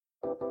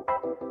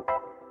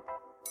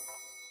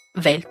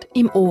Welt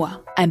im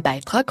Ohr, ein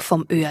Beitrag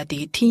vom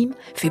ÖAD-Team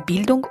für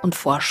Bildung und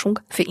Forschung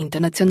für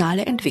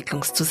internationale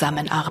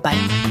Entwicklungszusammenarbeit.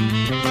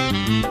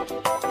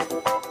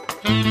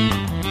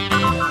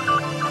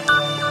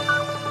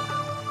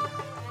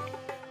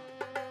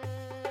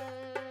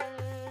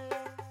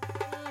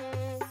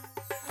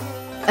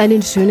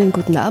 Einen schönen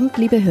guten Abend,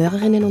 liebe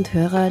Hörerinnen und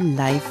Hörer,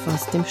 live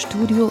aus dem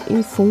Studio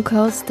im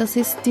Funkhaus. Das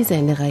ist die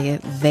Sendereihe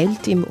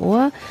Welt im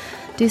Ohr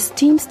des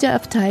Teams der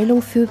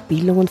Abteilung für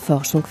Bildung und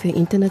Forschung für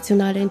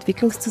internationale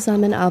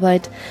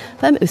Entwicklungszusammenarbeit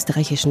beim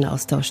Österreichischen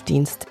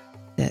Austauschdienst.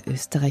 Der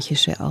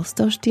Österreichische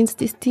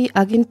Austauschdienst ist die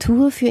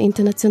Agentur für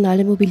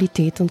internationale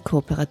Mobilität und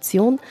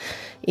Kooperation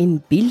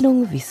in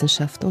Bildung,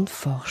 Wissenschaft und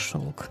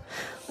Forschung.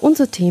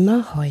 Unser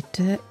Thema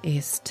heute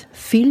ist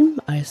Film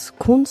als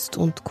Kunst-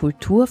 und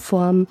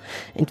Kulturform,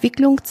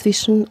 Entwicklung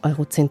zwischen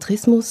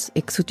Eurozentrismus,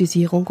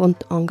 Exotisierung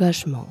und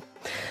Engagement.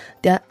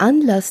 Der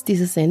Anlass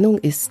dieser Sendung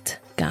ist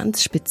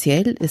ganz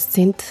speziell. Es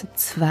sind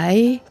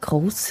 2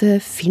 große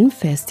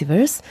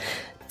Filmfestivals,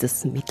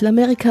 das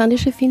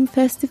Mittelamerikanische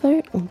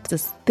Filmfestival und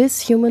das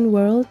This Human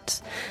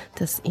World,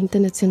 das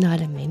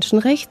Internationale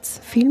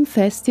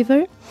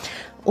Menschenrechtsfilmfestival.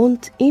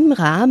 Und im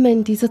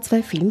Rahmen dieser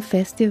 2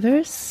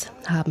 Filmfestivals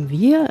haben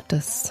wir,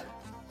 das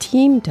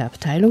Team der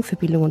Abteilung für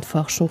Bildung und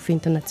Forschung für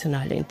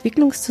internationale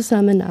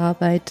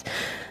Entwicklungszusammenarbeit,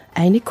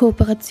 eine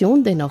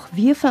Kooperation, denn auch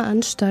wir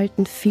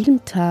veranstalten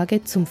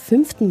Filmtage zum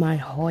 5.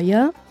 Mal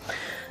heuer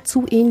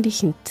zu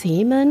ähnlichen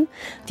Themen.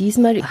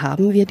 Diesmal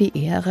haben wir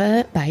die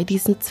Ehre, bei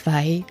diesen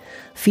 2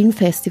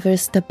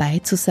 Filmfestivals dabei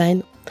zu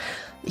sein.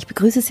 Ich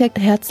begrüße sehr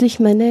herzlich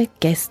meine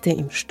Gäste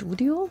im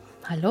Studio.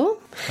 Hallo.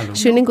 Hallo.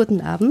 Schönen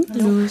guten Abend.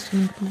 Hallo.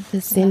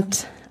 Wir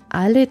sind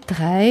alle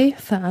 3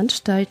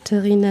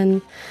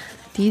 Veranstalterinnen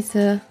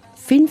dieser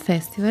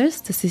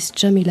Filmfestivals. Das ist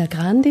Jamila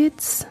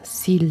Granditz.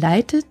 Sie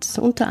leitet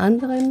unter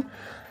anderem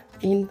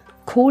in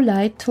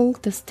Co-Leitung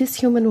das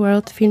This Human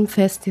World Film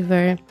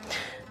Festival.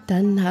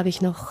 Dann habe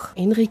ich noch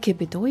Enrique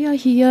Bedoya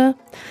hier.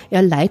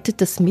 Er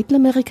leitet das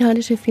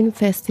Mittelamerikanische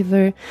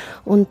Filmfestival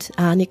und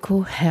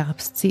Aniko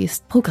Herbst. Sie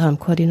ist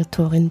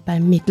Programmkoordinatorin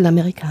beim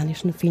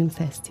Mittelamerikanischen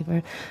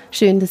Filmfestival.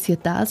 Schön, dass ihr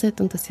da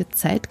seid und dass ihr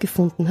Zeit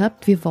gefunden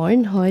habt. Wir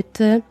wollen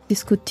heute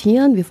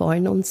diskutieren. Wir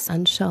wollen uns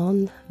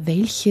anschauen,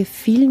 welche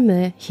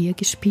Filme hier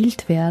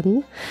gespielt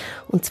werden.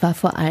 Und zwar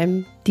vor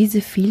allem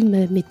diese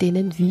Filme, mit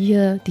denen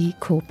wir die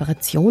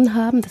Kooperation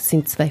haben. Das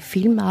sind 2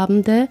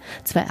 Filmabende,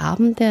 2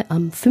 Abende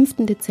am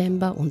 5.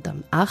 Dezember und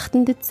am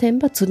 8.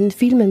 Dezember. Zu den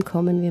Filmen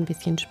kommen wir ein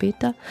bisschen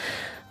später.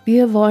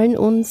 Wir wollen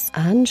uns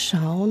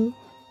anschauen,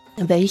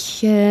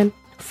 welche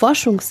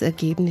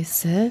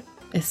Forschungsergebnisse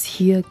es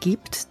hier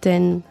gibt,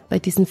 denn bei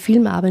diesen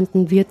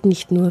Filmabenden wird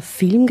nicht nur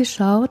Film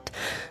geschaut,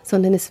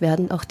 sondern es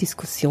werden auch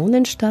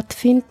Diskussionen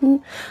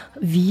stattfinden.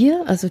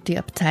 Wir, also die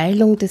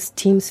Abteilung des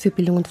Teams für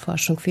Bildung und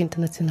Forschung für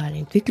internationale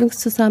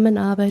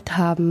Entwicklungszusammenarbeit,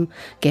 haben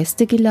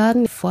Gäste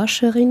geladen,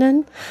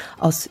 Forscherinnen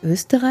aus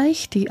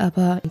Österreich, die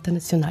aber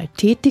international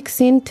tätig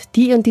sind,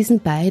 die an diesen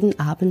beiden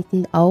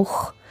Abenden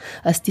auch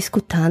als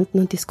Diskutanten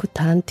und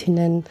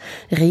Diskutantinnen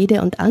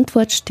Rede und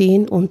Antwort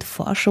stehen und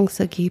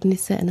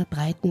Forschungsergebnisse einer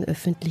breiten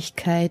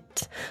Öffentlichkeit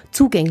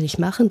zugänglich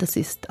machen. Das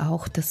ist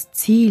auch das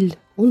Ziel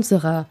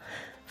unserer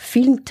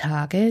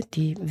Filmtage,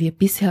 die wir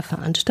bisher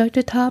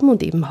veranstaltet haben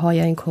und eben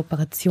heuer in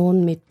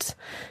Kooperation mit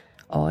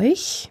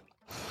euch.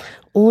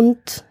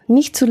 Und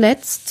nicht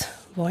zuletzt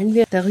wollen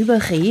wir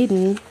darüber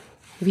reden,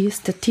 wie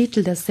es der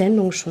Titel der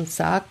Sendung schon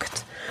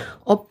sagt,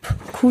 ob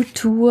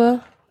Kultur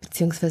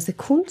bzw.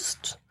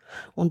 Kunst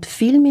und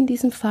Film in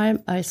diesem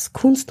Fall als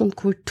Kunst- und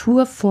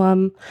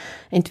Kulturform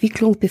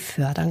Entwicklung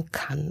befördern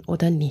kann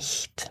oder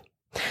nicht.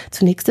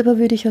 Zunächst aber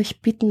würde ich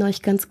euch bitten,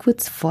 euch ganz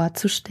kurz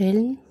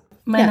vorzustellen.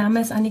 Mein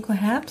Name ist Aniko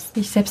Herbst.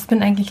 Ich selbst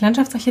bin eigentlich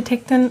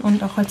Landschaftsarchitektin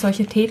und auch als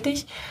solche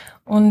tätig.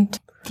 Und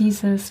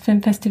dieses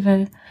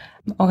Filmfestival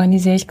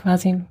organisiere ich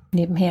quasi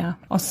nebenher,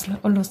 aus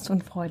Lust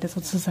und Freude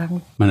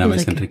sozusagen. Mein Name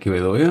ist Enrique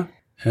Bedoya.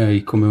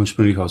 Ich komme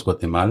ursprünglich aus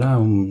Guatemala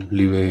und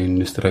lebe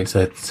in Österreich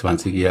seit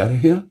 20 Jahren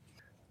hier.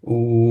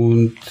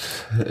 Und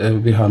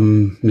wir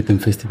haben mit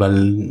dem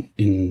Festival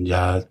im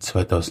Jahr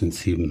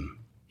 2007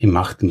 im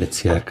 8.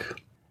 Bezirk,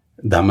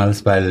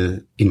 damals,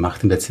 weil im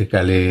 8. Bezirk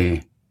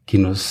alle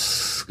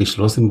Kinos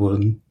geschlossen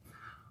wurden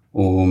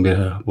und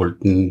wir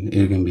wollten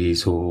irgendwie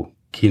so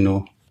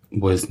Kino,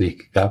 wo es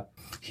nicht gab,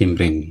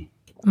 hinbringen.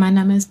 Mein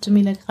Name ist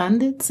Jamila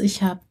Granditz.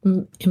 Ich habe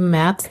im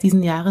März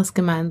diesen Jahres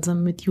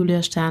gemeinsam mit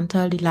Julia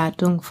Sternthal die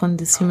Leitung von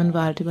This Human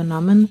World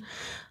übernommen.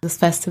 Das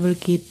Festival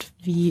geht,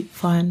 wie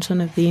vorhin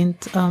schon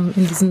erwähnt,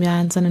 in diesem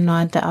Jahr in seine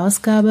 9.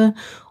 Ausgabe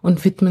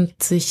und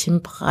widmet sich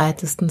im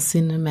breitesten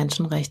Sinne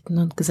Menschenrechten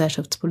und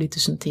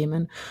gesellschaftspolitischen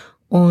Themen.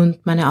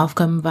 Und meine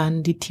Aufgaben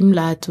waren die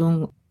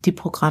Teamleitung, die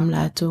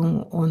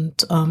Programmleitung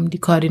und die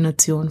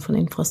Koordination von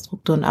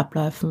Infrastruktur und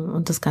Abläufen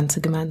und das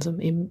Ganze gemeinsam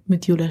eben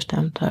mit Julia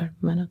Sternthal,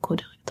 meiner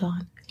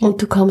Co-Direktorin. Und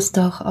du kommst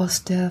auch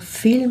aus der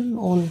Film-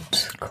 und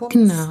Kunst,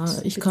 genau,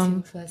 ich komme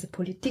beziehungsweise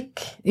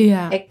Politik.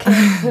 Ja, Ecke.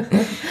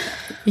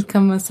 ich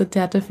komme aus der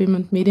Theater-, Film-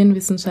 und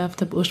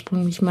Medienwissenschaft, habe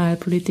ursprünglich mal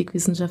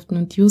Politikwissenschaften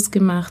und Jus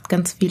gemacht,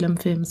 ganz viel am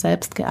Film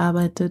selbst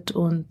gearbeitet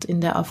und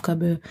in der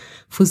Aufgabe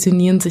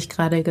fusionieren sich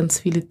gerade ganz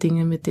viele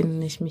Dinge, mit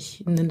denen ich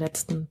mich in den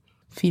letzten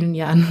vielen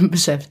Jahren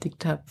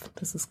beschäftigt habe.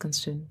 Das ist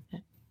ganz schön. Ja.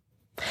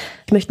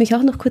 Ich möchte mich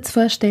auch noch kurz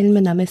vorstellen.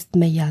 Mein Name ist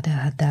Meyada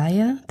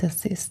Hadaya.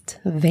 Das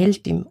ist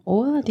Welt im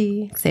Ohr.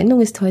 Die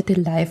Sendung ist heute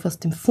live aus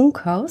dem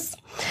Funkhaus.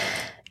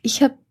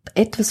 Ich habe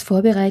etwas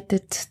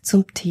vorbereitet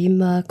zum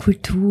Thema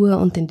Kultur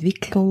und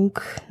Entwicklung.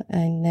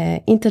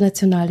 Eine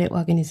internationale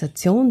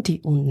Organisation,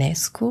 die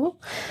UNESCO,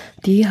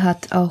 die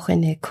hat auch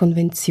eine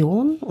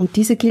Konvention und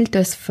diese gilt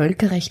als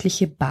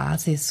völkerrechtliche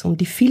Basis, um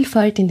die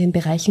Vielfalt in den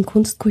Bereichen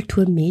Kunst,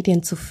 Kultur,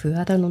 Medien zu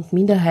fördern und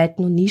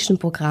Minderheiten und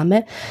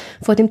Nischenprogramme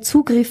vor dem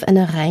Zugriff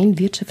einer rein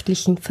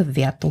wirtschaftlichen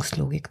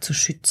Verwertungslogik zu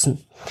schützen.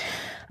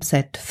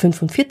 Seit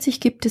 1945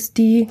 gibt es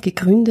die,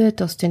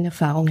 gegründet aus den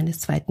Erfahrungen des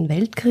Zweiten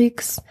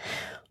Weltkriegs.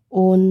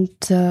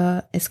 Und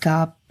es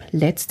gab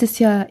letztes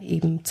Jahr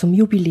eben zum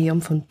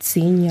Jubiläum von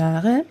 10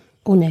 Jahren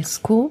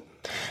UNESCO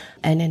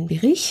einen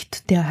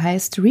Bericht, der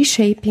heißt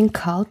Reshaping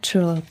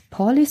Cultural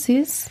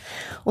Policies.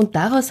 Und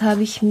daraus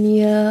habe ich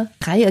mir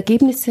 3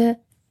 Ergebnisse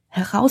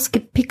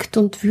herausgepickt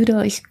und würde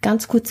euch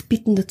ganz kurz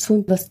bitten,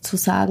 dazu was zu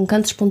sagen,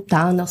 ganz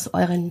spontan aus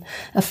euren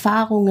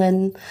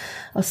Erfahrungen,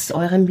 aus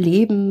eurem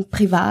Leben,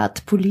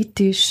 privat,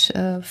 politisch,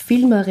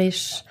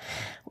 filmerisch.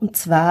 Und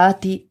zwar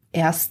die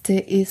erste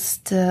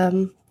ist,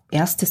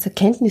 erstes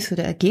Erkenntnis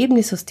oder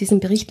Ergebnis aus diesem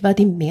Bericht war,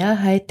 die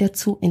Mehrheit der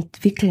zu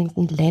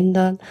entwickelnden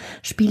Länder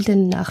spielt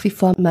eine nach wie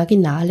vor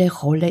marginale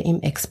Rolle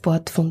im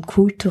Export von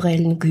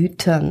kulturellen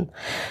Gütern.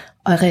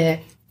 Eure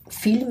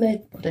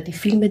Filme oder die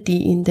Filme,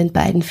 die in den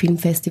beiden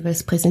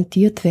Filmfestivals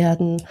präsentiert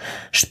werden,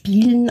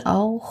 spielen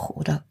auch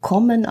oder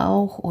kommen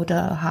auch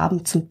oder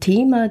haben zum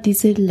Thema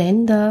diese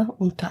Länder,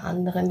 unter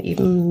anderem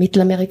eben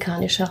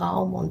mittelamerikanischer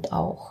Raum und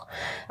auch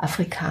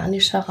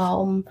afrikanischer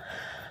Raum.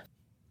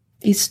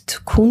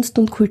 Ist Kunst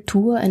und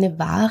Kultur eine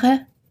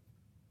Ware?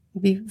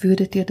 Wie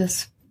würdet ihr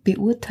das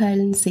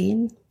beurteilen,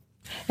 sehen?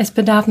 Es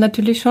bedarf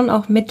natürlich schon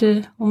auch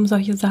Mittel, um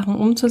solche Sachen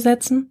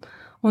umzusetzen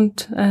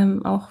und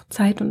auch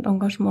Zeit und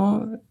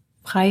Engagement,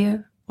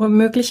 freie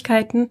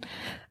Möglichkeiten,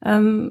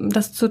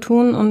 das zu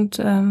tun. Und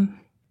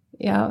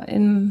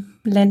in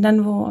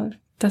Ländern, wo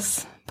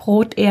das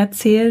Brot eher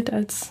zählt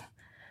als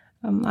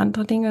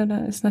andere Dinge, da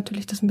ist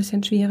natürlich das ein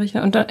bisschen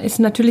schwieriger. Und da ist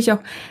natürlich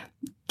auch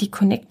die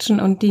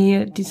Connection und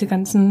diese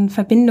ganzen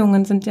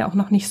Verbindungen sind ja auch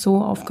noch nicht so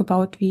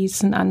aufgebaut, wie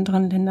es in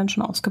anderen Ländern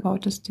schon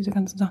ausgebaut ist, diese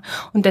ganzen Sachen.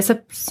 Und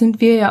deshalb sind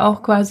wir ja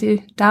auch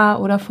quasi da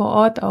oder vor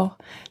Ort auch,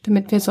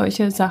 damit wir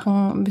solche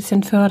Sachen ein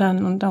bisschen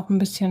fördern und auch ein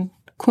bisschen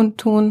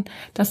kundtun,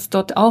 dass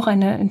dort auch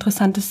eine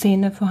interessante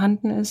Szene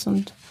vorhanden ist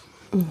und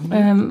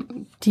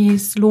die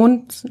es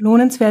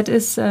lohnenswert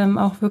ist,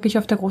 auch wirklich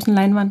auf der großen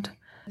Leinwand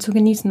zu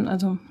genießen.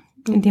 Also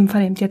in dem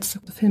Fall eben jetzt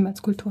Film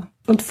als Kultur.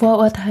 Und vor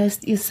Ort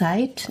heißt, ihr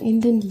seid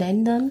in den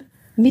Ländern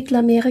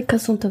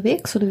Mittelamerikas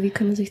unterwegs oder wie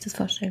kann man sich das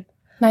vorstellen?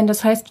 Nein,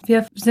 das heißt,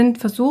 wir sind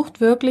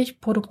versucht, wirklich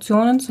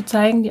Produktionen zu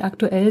zeigen, die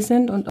aktuell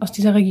sind und aus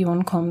dieser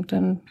Region kommt,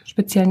 im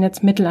Speziellen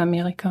jetzt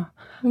Mittelamerika.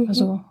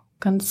 Also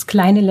ganz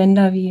kleine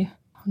Länder wie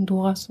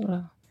Honduras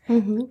oder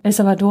El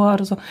Salvador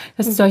oder so.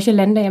 Dass solche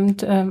Länder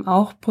eben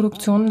auch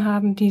Produktionen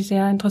haben, die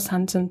sehr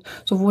interessant sind,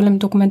 sowohl im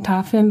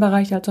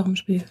Dokumentarfilmbereich als auch im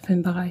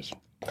Spielfilmbereich.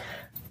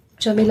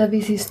 Jamila,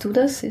 wie siehst du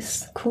das?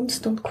 Ist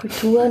Kunst und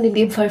Kultur, in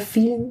dem Fall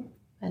Film,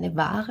 eine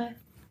Ware?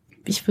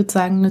 Ich würde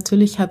sagen,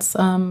 natürlich hat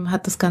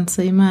das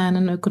Ganze immer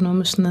einen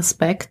ökonomischen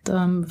Aspekt,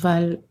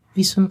 weil,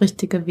 wie schon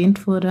richtig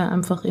erwähnt wurde,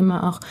 einfach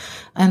immer auch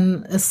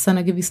es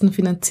einer gewissen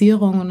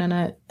Finanzierung und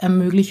einer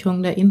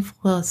Ermöglichung der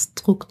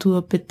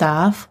Infrastruktur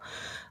bedarf.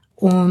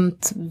 Und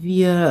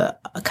wir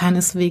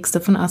keineswegs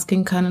davon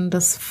ausgehen können,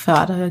 dass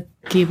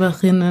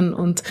Fördergeberinnen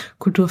und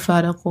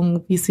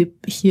Kulturförderung, wie sie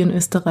hier in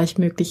Österreich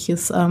möglich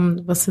ist,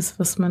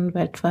 was man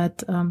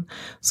weltweit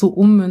so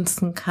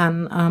ummünzen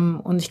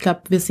kann. Und ich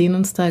glaube, wir sehen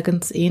uns da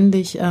ganz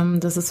ähnlich,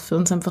 dass es für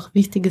uns einfach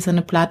wichtig ist,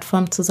 eine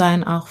Plattform zu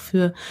sein, auch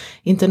für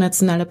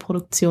internationale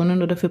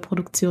Produktionen oder für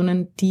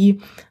Produktionen, die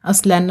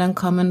aus Ländern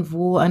kommen,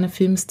 wo eine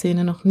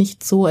Filmszene noch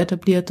nicht so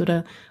etabliert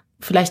oder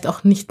vielleicht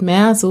auch nicht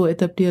mehr so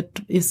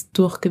etabliert ist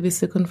durch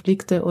gewisse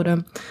Konflikte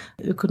oder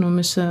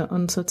ökonomische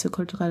und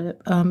soziokulturelle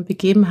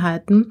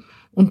Begebenheiten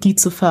und die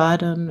zu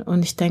fördern.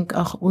 Und ich denke,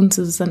 auch uns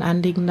ist es ein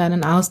Anliegen, da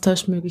einen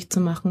Austausch möglich zu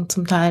machen,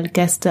 zum Teil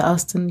Gäste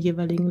aus den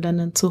jeweiligen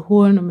Ländern zu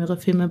holen, um ihre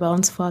Filme bei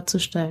uns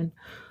vorzustellen.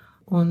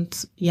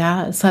 Und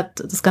ja,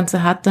 das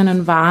Ganze hat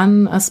einen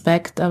wahren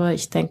Aspekt, aber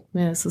ich denke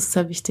mir, es ist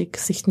sehr wichtig,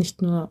 sich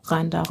nicht nur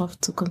rein darauf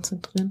zu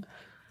konzentrieren.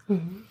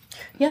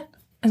 Ja.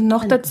 Also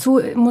noch dazu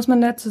muss man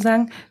dazu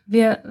sagen,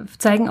 wir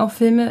zeigen auch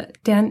Filme,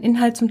 deren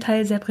Inhalt zum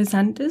Teil sehr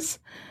brisant ist.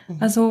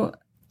 Also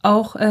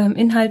auch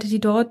Inhalte,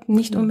 die dort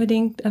nicht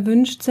unbedingt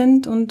erwünscht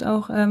sind und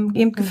auch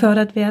eben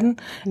gefördert werden.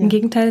 Im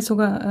Gegenteil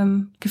sogar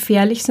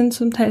gefährlich sind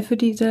zum Teil für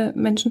diese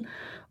Menschen.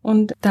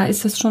 Und da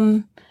ist es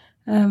schon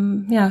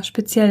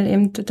speziell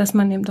eben, dass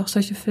man eben doch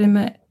solche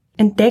Filme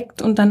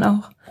entdeckt und dann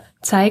auch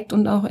zeigt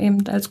und auch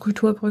eben als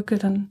Kulturbrücke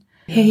dann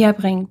hierher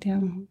bringt.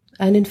 Ja.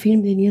 Einen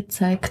Film, den ihr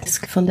zeigt,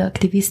 ist von der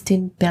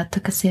Aktivistin Berta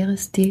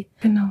Cáceres, die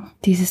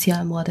dieses Jahr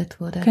ermordet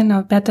wurde.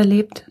 Genau, Berta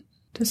lebt.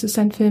 Das ist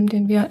ein Film,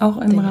 den wir auch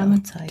im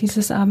Rahmen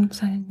dieses Abends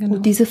zeigen. Genau.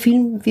 Und dieser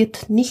Film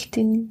wird nicht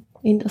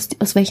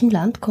aus welchem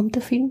Land kommt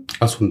der Film?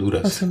 Aus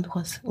Honduras. Aus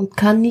Honduras. Und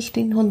kann nicht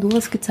in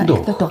Honduras gezeigt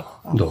werden?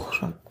 Doch.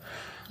 Schon.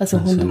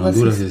 Also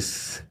Honduras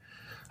ist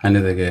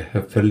einer der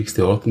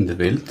gefährlichsten Orte der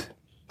Welt.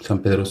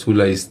 San Pedro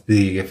Sula ist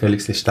die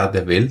gefährlichste Stadt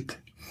der Welt.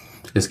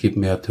 Es gibt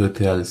mehr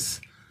Tote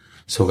als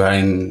sogar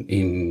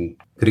in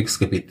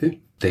Kriegsgebiete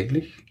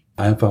täglich.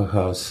 Einfach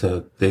aus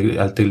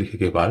alltäglicher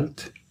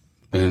Gewalt.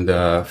 Wegen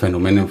der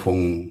Phänomene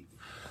von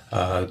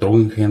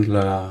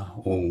Drogenhändler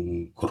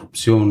und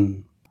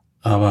Korruption.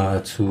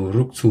 Aber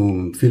zurück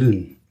zum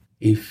Film.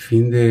 Ich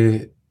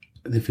finde,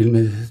 die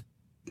Filme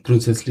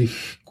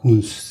grundsätzlich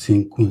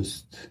sind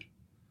Kunst.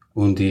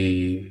 Und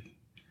die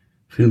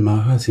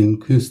Filmemacher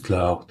sind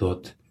Künstler auch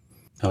dort.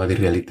 Aber die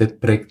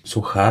Realität prägt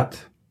so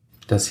hart,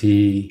 dass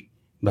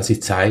was sie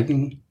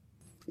zeigen,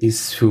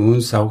 ist für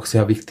uns auch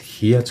sehr wichtig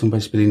hier, zum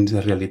Beispiel in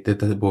der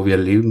Realität, wo wir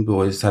leben,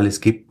 wo es alles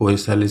gibt, wo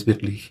es alles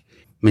wirklich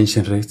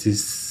Menschenrecht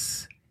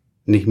ist,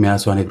 nicht mehr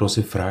so eine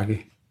große Frage.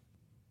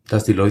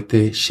 Dass die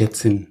Leute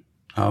schätzen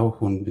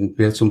auch. Und wenn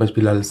wir zum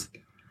Beispiel als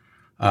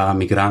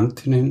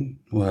Migrantinnen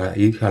oder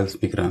ich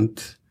als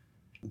Migrant,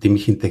 die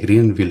mich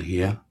integrieren will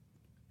hier,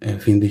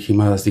 finde ich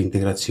immer, dass die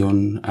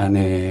Integration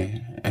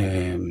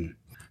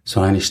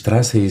so eine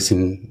Straße ist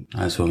in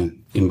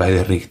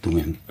beide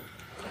Richtungen,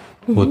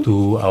 wo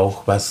du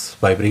auch was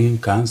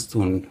beibringen kannst.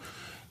 Und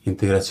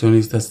Integration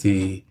ist, dass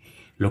die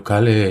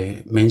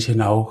lokale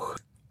Menschen auch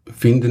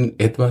finden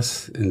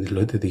etwas in die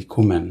Leute, die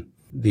kommen,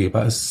 die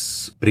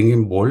was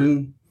bringen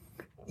wollen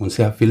und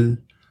sehr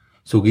viel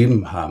zu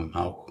geben haben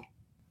auch.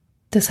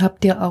 Das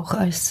habt ihr auch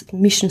als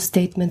Mission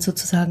Statement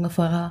sozusagen auf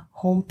eurer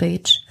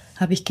Homepage,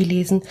 habe ich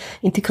gelesen.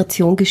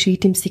 Integration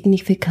geschieht im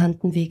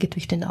signifikanten Wege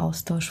durch den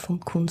Austausch von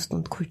Kunst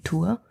und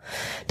Kultur.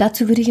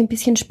 Dazu würde ich ein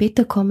bisschen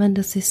später kommen.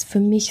 Das ist für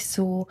mich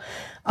so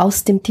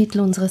aus dem Titel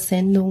unserer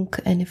Sendung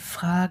eine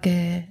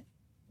Frage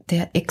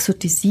der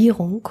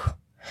Exotisierung.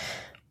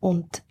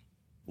 Und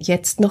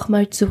jetzt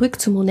nochmal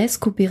zurück zum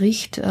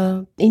UNESCO-Bericht.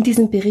 In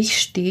diesem Bericht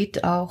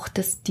steht auch,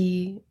 dass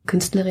die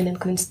Künstlerinnen und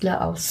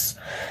Künstler aus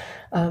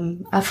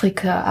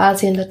Afrika,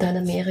 Asien,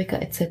 Lateinamerika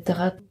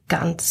etc.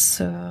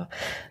 ganz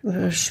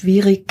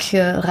schwierig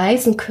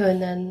reisen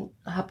können.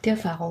 Habt ihr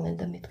Erfahrungen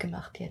damit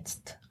gemacht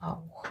jetzt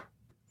auch?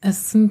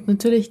 Es sind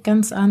natürlich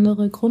ganz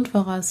andere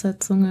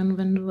Grundvoraussetzungen,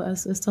 wenn du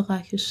als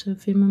österreichische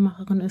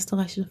Filmemacherin,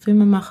 österreichischer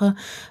Filmemacher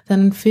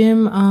deinen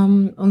Film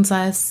und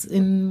sei es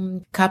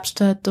in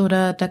Kapstadt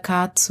oder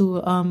Dakar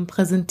zu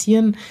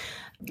präsentieren,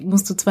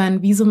 musst du zwar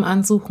ein Visum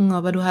ansuchen,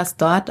 aber du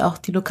hast dort auch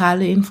die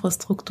lokale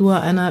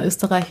Infrastruktur einer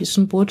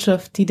österreichischen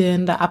Botschaft, die dir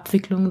in der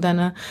Abwicklung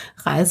deiner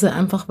Reise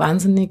einfach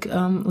wahnsinnig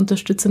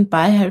unterstützend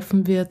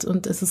beihelfen wird.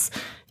 Und es ist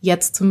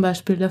jetzt zum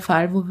Beispiel der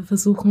Fall, wo wir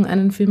versuchen,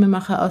 einen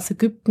Filmemacher aus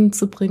Ägypten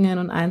zu bringen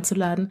und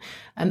einzuladen.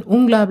 Ein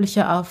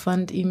unglaublicher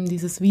Aufwand, ihm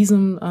dieses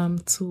Visum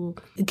zu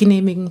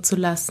genehmigen zu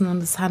lassen.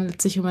 Und es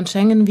handelt sich um ein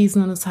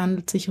Schengen-Visum und es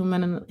handelt sich um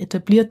einen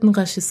etablierten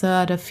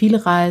Regisseur, der viel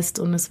reist,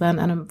 und es werden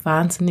einem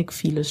wahnsinnig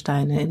viele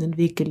Steine in den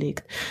Weg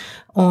gelegt.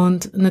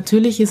 Und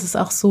natürlich ist es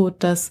auch so,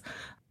 dass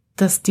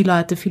die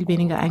Leute viel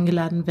weniger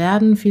eingeladen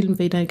werden, viel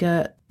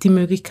weniger die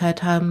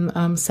Möglichkeit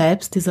haben,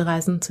 selbst diese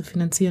Reisen zu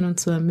finanzieren und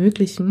zu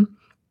ermöglichen.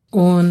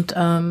 Und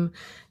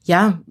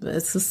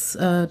es ist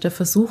der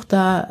Versuch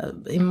da,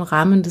 im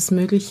Rahmen des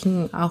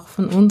Möglichen auch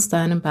von uns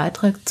da einen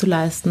Beitrag zu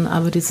leisten,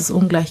 aber dieses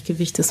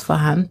Ungleichgewicht ist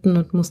vorhanden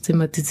und muss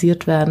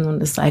thematisiert werden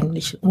und ist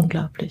eigentlich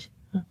unglaublich.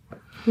 Ja.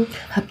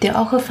 Habt ihr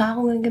auch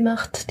Erfahrungen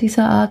gemacht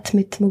dieser Art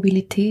mit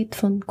Mobilität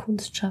von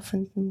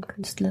kunstschaffenden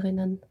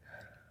Künstlerinnen?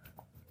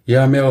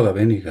 Ja, mehr oder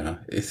weniger.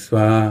 Es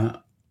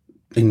war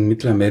in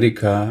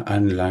Mittelamerika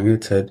eine lange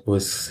Zeit, wo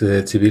es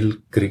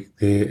Zivilkrieg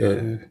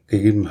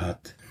gegeben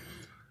hat.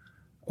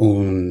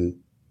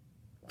 Und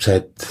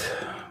seit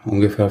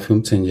ungefähr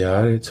 15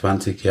 Jahre,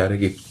 20 Jahre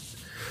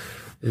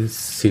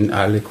sind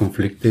alle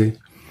Konflikte,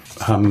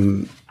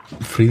 haben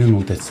Frieden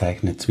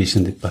unterzeichnet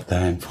zwischen den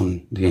Parteien,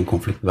 von denen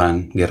Konflikt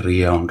waren,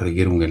 Guerilla und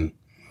Regierungen.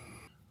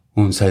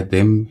 Und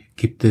seitdem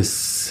gibt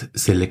es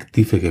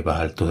selektive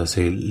Gewalt oder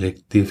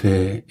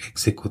selektive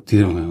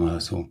Exekutierungen oder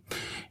so.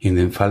 In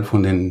dem Fall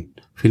von den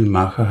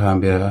Filmemachern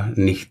haben wir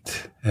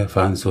nicht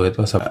erfahren so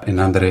etwas, aber in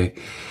andere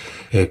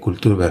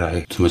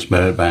Kulturbereich, zum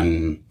Beispiel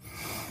beim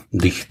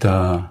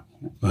Dichter,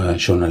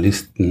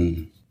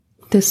 Journalisten.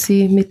 Dass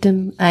sie mit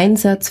dem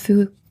Einsatz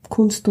für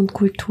Kunst und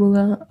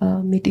Kultur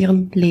mit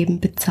ihrem Leben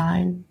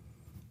bezahlen,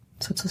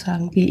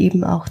 sozusagen, wie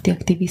eben auch die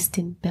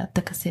Aktivistin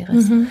Berta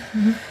Cáceres.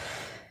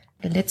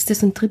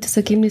 Letztes und drittes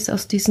Ergebnis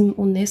aus diesem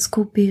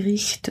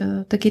UNESCO-Bericht,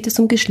 da geht es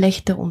um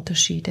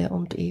Geschlechterunterschiede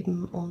und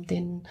eben um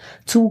den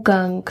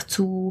Zugang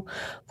zu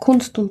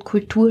Kunst- und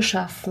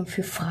Kulturschaffen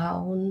für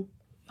Frauen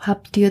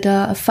Habt ihr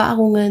da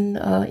Erfahrungen,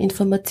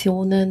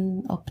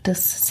 Informationen, ob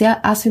das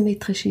sehr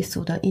asymmetrisch ist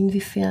oder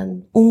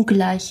inwiefern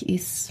ungleich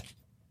ist?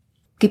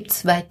 Gibt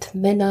es weit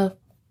Männer,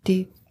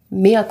 die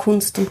mehr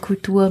Kunst und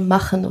Kultur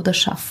machen oder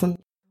schaffen?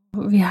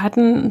 Wir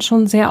hatten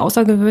schon sehr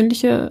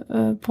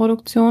außergewöhnliche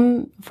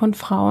Produktionen von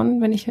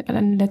Frauen, wenn ich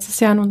letztes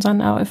Jahr an unseren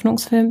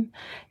Eröffnungsfilm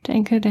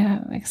denke,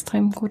 der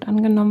extrem gut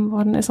angenommen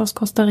worden ist aus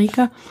Costa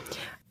Rica.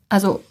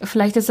 Also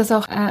vielleicht ist das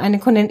auch eine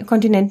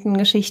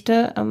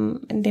Kontinentengeschichte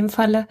in dem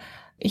Falle.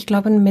 Ich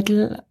glaube, in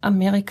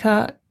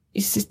Mittelamerika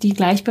ist die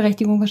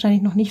Gleichberechtigung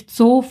wahrscheinlich noch nicht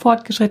so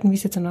fortgeschritten, wie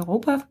es jetzt in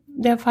Europa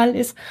der Fall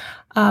ist.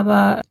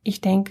 Aber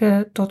ich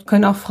denke, dort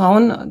können auch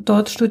Frauen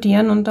dort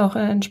studieren und auch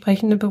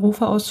entsprechende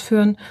Berufe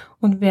ausführen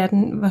und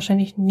werden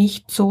wahrscheinlich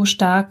nicht so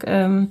stark,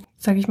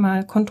 sage ich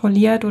mal,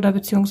 kontrolliert oder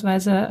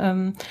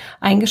beziehungsweise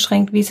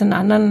eingeschränkt, wie es in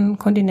anderen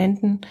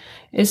Kontinenten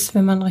ist.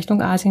 Wenn man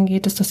Richtung Asien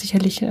geht, ist das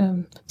sicherlich,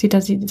 sieht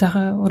das die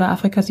Sache, oder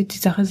Afrika sieht die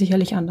Sache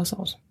sicherlich anders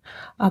aus.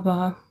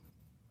 Aber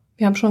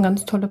wir haben schon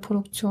ganz tolle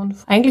Produktionen.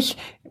 Eigentlich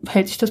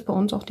hält sich das bei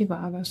uns auch die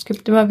Waage. Es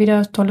gibt immer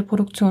wieder tolle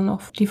Produktionen,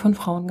 auch die von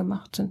Frauen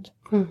gemacht sind.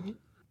 Mhm.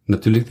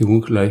 Natürlich die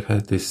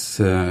Ungleichheit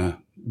ist,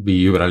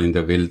 wie überall in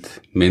der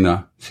Welt,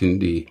 Männer sind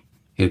die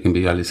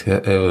irgendwie alles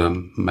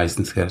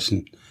meistens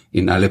herrschen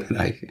in alle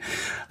Bereiche.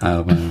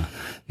 Aber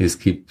es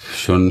gibt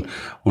schon,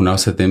 und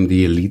außerdem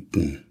die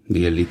Eliten.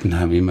 Die Eliten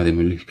haben immer die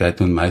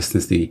Möglichkeit und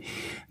meistens die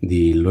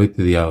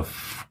Leute, die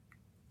auf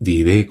die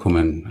Idee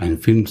kommen, einen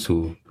Film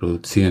zu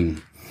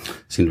produzieren,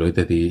 sind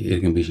Leute, die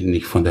irgendwie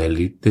nicht von der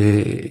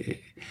Elite,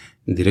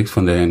 direkt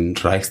von den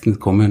Reichsten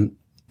kommen,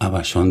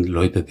 aber schon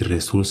Leute, die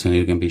Ressourcen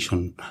irgendwie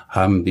schon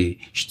haben, die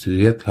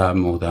studiert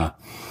haben oder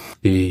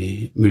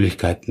die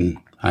Möglichkeiten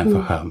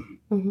einfach haben.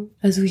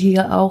 Also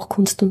hier auch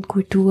Kunst und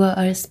Kultur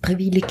als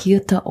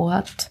privilegierter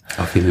Ort.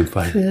 Auf jeden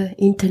Fall. Für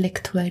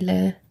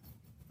Intellektuelle.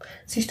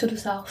 Siehst du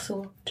das auch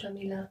so,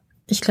 Jamila?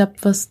 Ich glaube,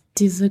 was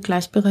diese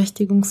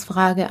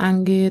Gleichberechtigungsfrage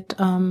angeht,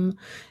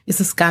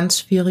 ist es ganz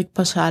schwierig,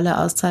 pauschale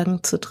Aussagen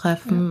zu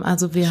treffen. Ja,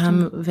 also wir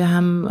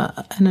haben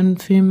einen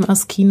Film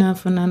aus China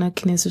von einer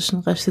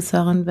chinesischen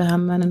Regisseurin, wir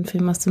haben einen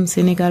Film aus dem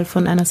Senegal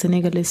von einer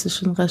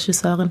senegalesischen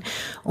Regisseurin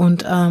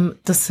und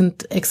das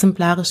sind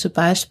exemplarische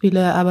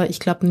Beispiele, aber ich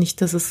glaube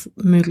nicht, dass es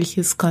möglich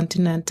ist,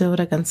 Kontinente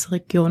oder ganze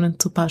Regionen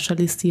zu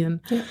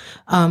pauschalisieren.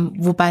 Ja.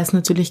 Wobei es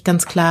natürlich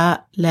ganz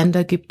klar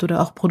Länder gibt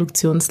oder auch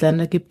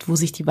Produktionsländer gibt, wo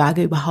sich die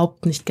Waage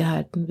überhaupt nicht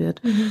gehalten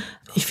wird. Mhm.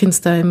 Ich finde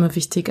es da immer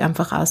wichtig,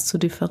 einfach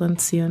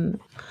auszudifferenzieren.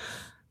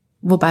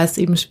 Wobei es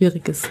eben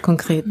schwierig ist,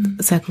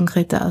 sehr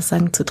konkrete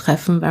Aussagen zu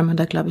treffen, weil man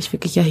da, glaube ich,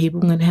 wirklich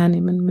Erhebungen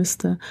hernehmen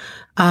müsste.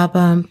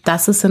 Aber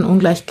dass es ein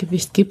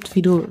Ungleichgewicht gibt,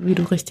 wie du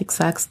richtig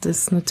sagst,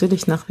 ist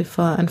natürlich nach wie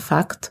vor ein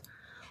Fakt.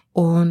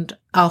 Und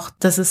auch,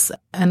 dass es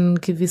ein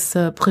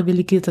gewisser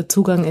privilegierter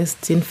Zugang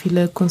ist, den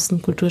viele Kunst-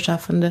 und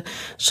Kulturschaffende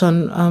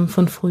schon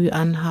von früh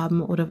an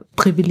haben oder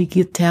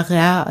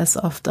privilegierter als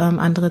oft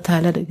andere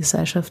Teile der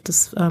Gesellschaft.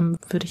 Das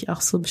würde ich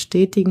auch so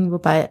bestätigen.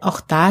 Wobei auch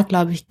da,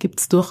 glaube ich, gibt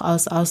es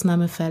durchaus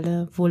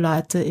Ausnahmefälle, wo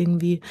Leute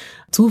irgendwie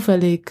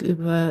zufällig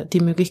über die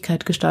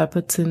Möglichkeit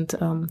gestolpert sind,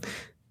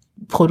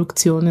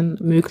 Produktionen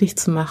möglich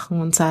zu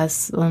machen und sei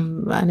es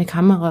eine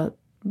Kamera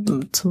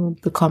zu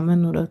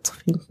bekommen oder zu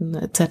finden,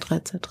 etc.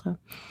 etc.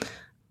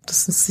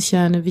 Das ist sicher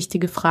eine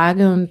wichtige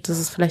Frage und das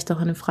ist vielleicht auch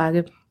eine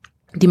Frage,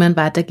 die man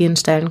weitergehend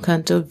stellen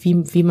könnte,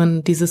 wie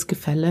man dieses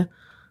Gefälle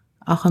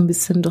auch ein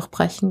bisschen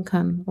durchbrechen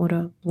kann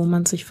oder wo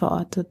man sich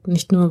verortet.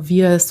 Nicht nur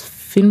wir als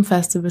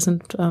Filmfestival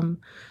sind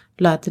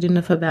Leute, die in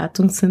der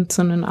Verwertung sind,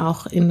 sondern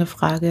auch in der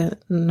Frage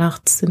nach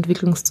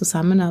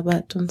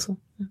Entwicklungszusammenarbeit und so.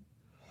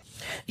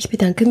 Ich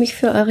bedanke mich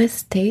für eure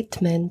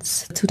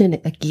Statements zu den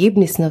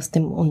Ergebnissen aus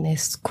dem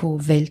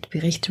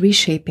UNESCO-Weltbericht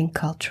Reshaping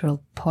Cultural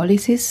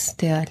Policies,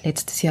 der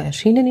letztes Jahr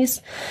erschienen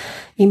ist,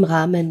 im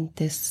Rahmen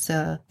des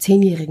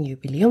 10-jährigen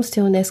Jubiläums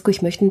der UNESCO.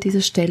 Ich möchte an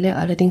dieser Stelle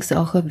allerdings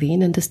auch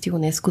erwähnen, dass die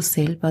UNESCO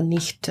selber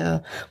nicht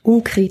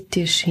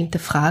unkritisch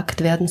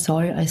hinterfragt werden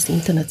soll als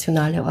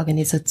internationale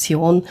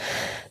Organisation,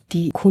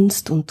 die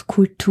Kunst und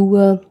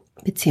Kultur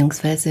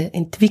beziehungsweise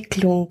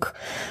Entwicklung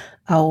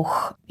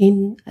auch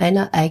in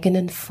einer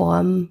eigenen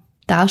Form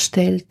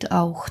darstellt,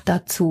 auch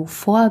dazu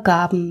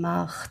Vorgaben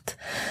macht.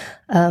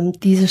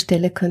 Dieser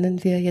Stelle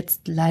können wir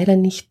jetzt leider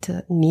nicht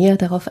näher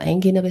darauf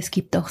eingehen, aber es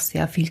gibt auch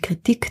sehr viel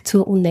Kritik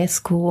zur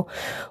UNESCO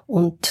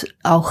und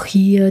auch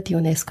hier, die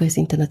UNESCO ist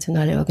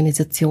internationale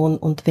Organisation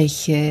und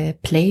welche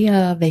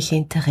Player, welche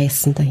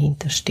Interessen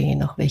dahinter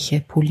stehen, auch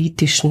welche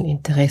politischen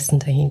Interessen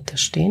dahinter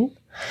stehen.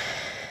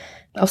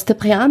 Aus der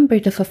Präambel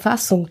der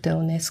Verfassung der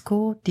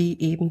UNESCO,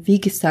 die eben, wie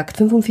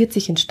gesagt,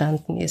 1945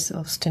 entstanden ist,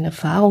 aus den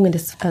Erfahrungen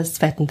des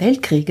Zweiten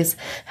Weltkrieges,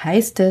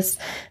 heißt es,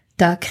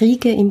 da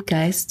Kriege im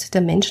Geist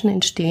der Menschen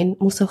entstehen,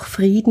 muss auch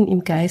Frieden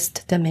im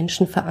Geist der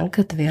Menschen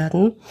verankert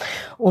werden.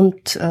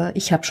 Und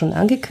ich habe schon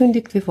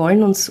angekündigt, wir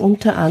wollen uns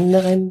unter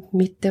anderem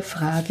mit der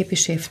Frage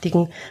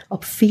beschäftigen,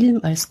 ob Film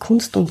als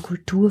Kunst- und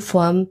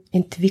Kulturform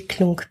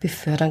Entwicklung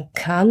befördern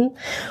kann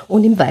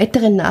und im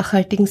weiteren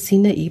nachhaltigen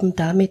Sinne eben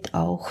damit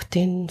auch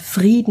den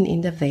Frieden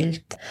in der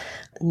Welt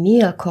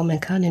näher kommen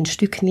kann, ein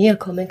Stück näher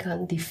kommen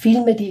kann. Die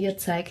Filme, die ihr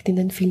zeigt in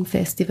den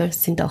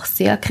Filmfestivals, sind auch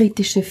sehr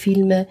kritische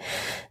Filme,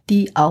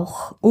 die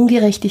auch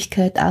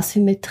Ungerechtigkeit,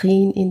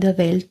 Asymmetrien in der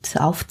Welt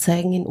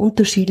aufzeigen in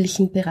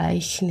unterschiedlichen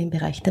Bereichen, im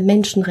Bereich der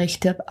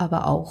Menschenrechte,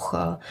 aber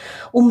auch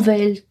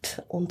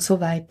Umwelt und so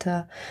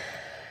weiter.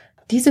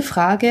 Diese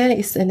Frage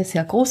ist eine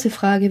sehr große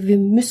Frage. Wir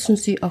müssen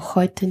sie auch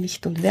heute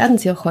nicht und werden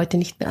sie auch heute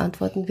nicht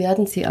beantworten,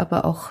 werden sie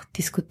aber auch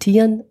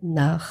diskutieren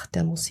nach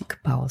der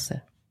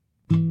Musikpause.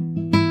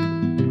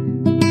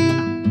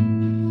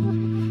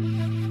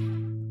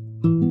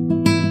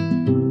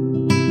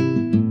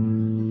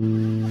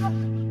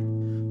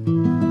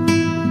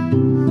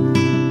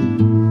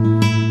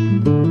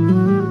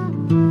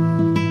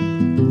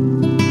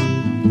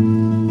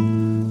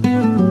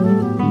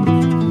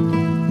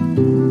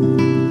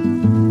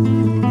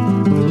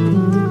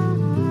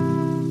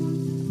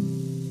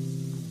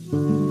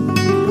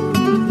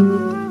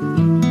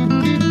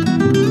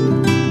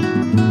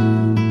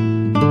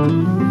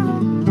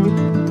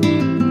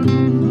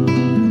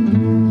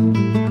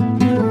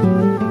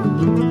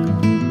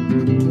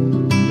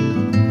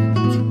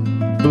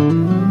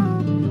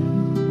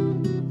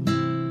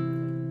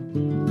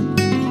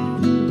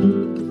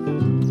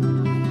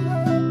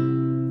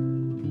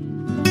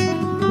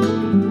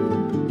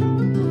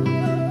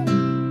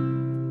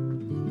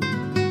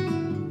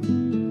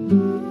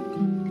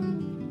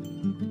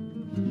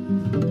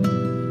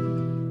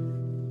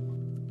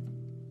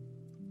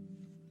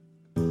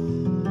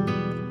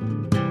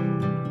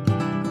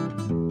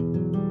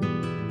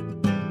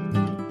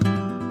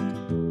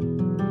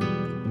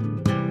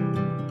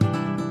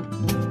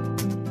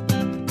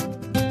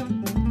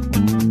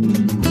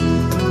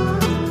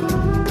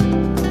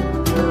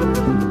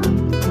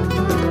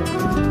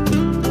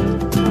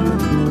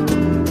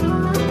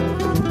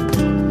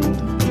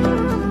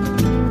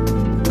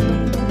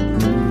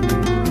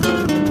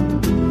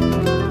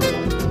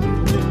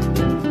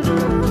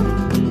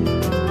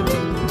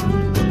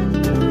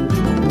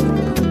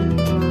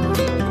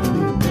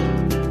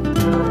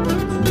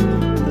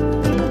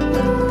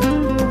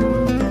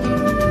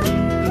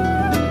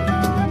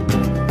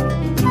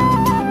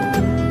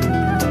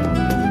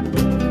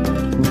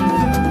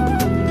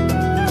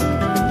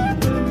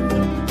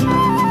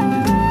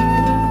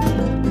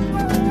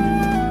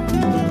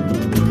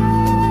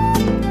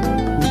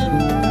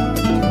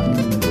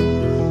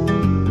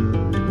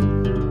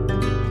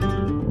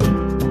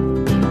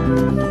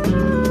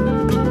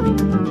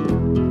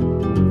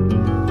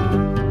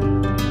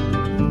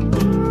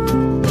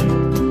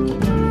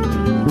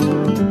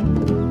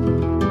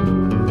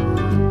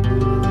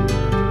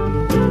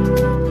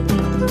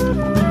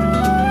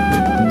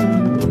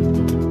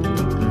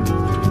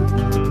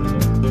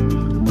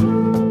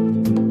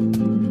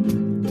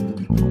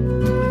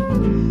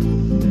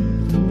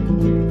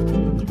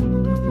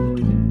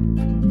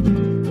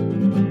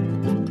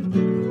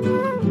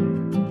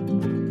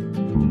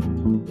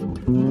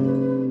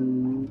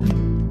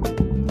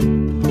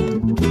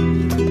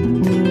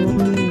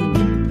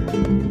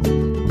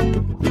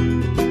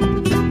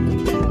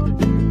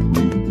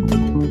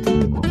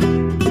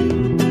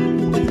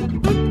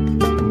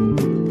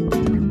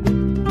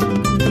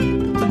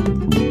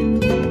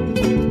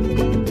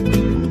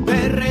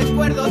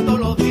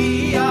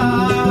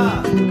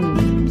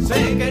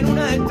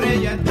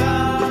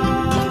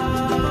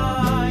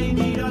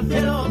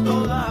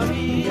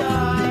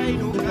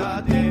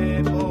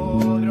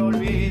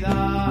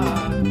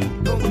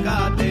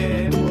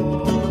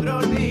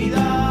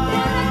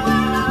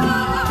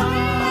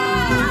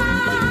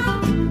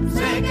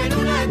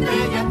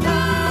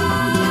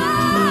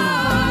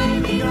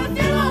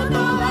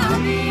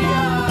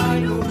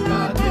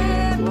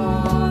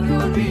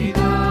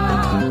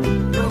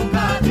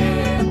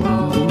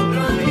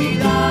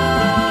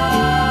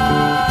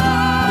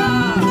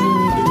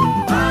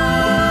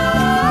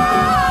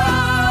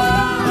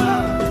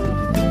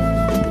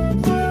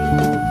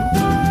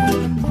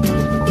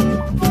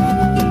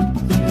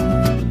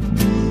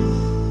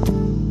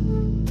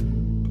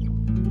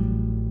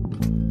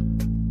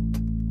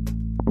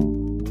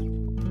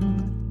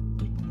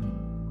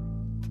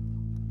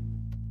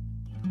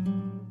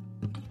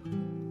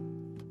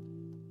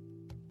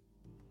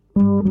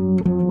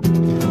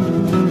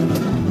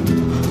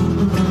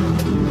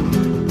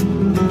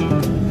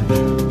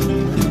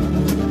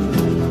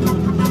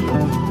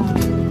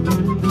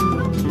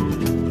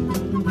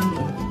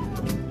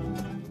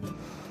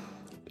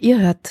 Ihr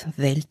hört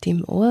Welt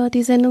im Ohr,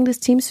 die Sendung des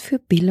Teams für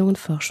Bildung und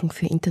Forschung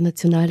für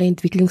internationale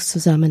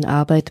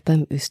Entwicklungszusammenarbeit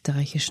beim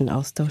österreichischen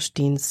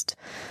Austauschdienst.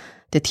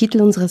 Der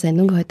Titel unserer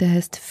Sendung heute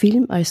heißt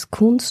Film als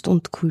Kunst-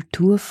 und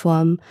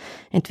Kulturform,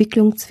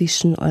 Entwicklung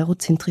zwischen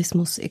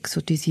Eurozentrismus,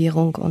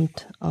 Exotisierung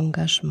und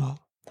Engagement.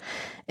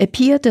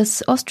 EPIR,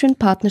 das Austrian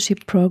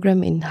Partnership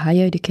Program in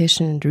Higher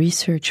Education and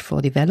Research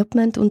for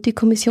Development und die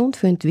Kommission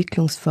für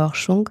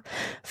Entwicklungsforschung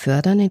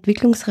fördern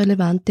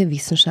entwicklungsrelevante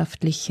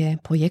wissenschaftliche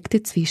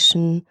Projekte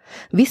zwischen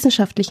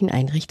wissenschaftlichen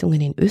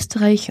Einrichtungen in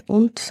Österreich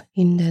und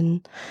in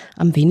den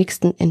am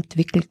wenigsten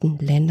entwickelten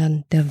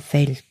Ländern der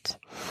Welt.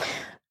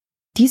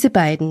 Diese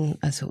beiden,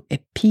 also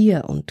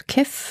EPIR und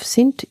KEF,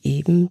 sind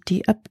eben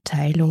die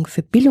Abteilung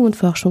für Bildung und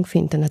Forschung für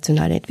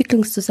internationale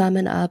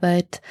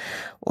Entwicklungszusammenarbeit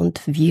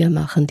und wir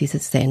machen diese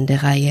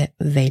Sendereihe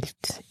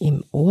Welt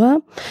im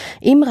Ohr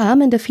im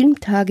Rahmen der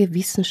Filmtage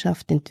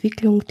Wissenschaft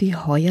Entwicklung, die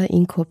heuer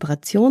in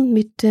Kooperation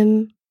mit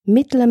dem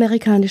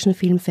Mittelamerikanischen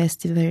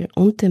Filmfestival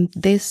und dem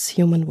This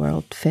Human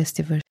World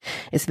Festival.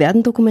 Es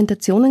werden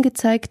Dokumentationen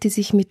gezeigt, die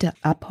sich mit der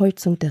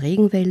Abholzung der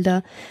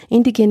Regenwälder,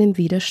 indigenem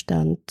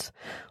Widerstand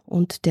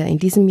und der in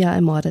diesem Jahr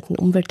ermordeten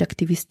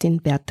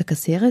Umweltaktivistin Berta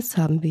Cáceres,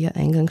 haben wir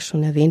eingangs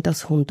schon erwähnt,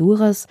 aus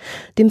Honduras,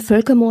 dem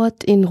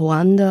Völkermord in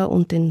Ruanda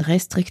und den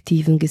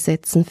restriktiven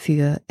Gesetzen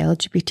für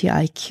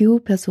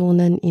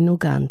LGBTIQ-Personen in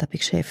Uganda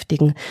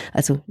beschäftigen,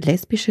 also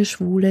lesbische,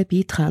 schwule,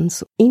 bi-,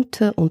 trans-,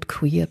 inter- und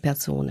queer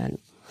Personen.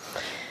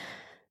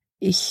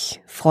 Ich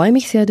freue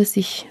mich sehr, dass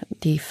ich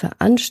die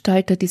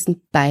Veranstalter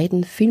diesen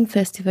beiden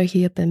Filmfestival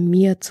hier bei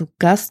mir zu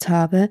Gast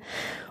habe.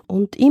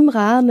 Und im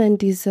Rahmen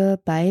dieser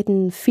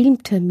beiden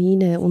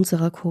Filmtermine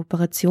unserer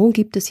Kooperation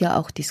gibt es ja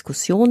auch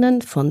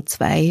Diskussionen von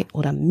zwei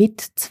oder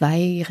mit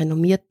zwei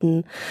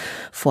renommierten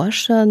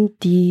Forschern,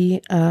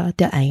 die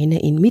der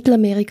eine in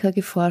Mittelamerika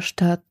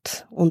geforscht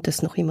hat und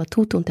es noch immer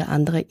tut und der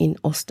andere in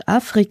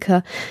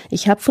Ostafrika.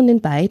 Ich habe von den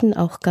beiden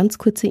auch ganz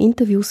kurze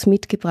Interviews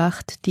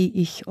mitgebracht,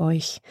 die ich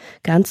euch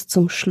ganz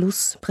zum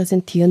Schluss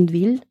präsentieren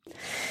will,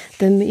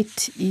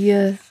 damit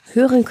ihr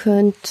hören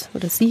könnt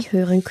oder Sie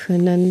hören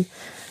können,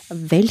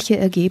 welche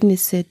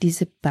Ergebnisse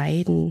diese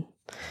beiden,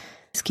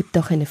 es gibt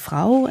auch eine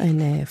Frau,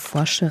 eine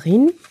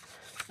Forscherin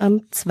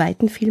am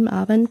zweiten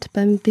Filmabend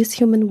beim This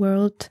Human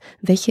World,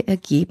 welche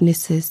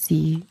Ergebnisse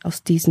sie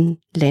aus diesen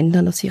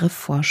Ländern, aus ihrer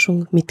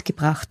Forschung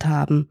mitgebracht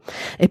haben.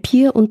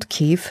 EPIR und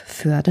KEF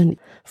fördern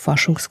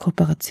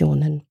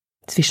Forschungskooperationen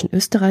zwischen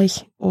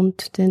Österreich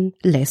und den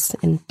Less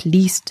and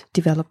Least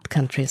Developed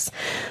Countries.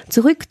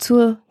 Zurück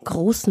zur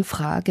großen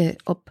Frage,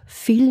 ob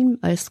Film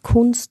als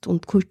Kunst-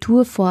 und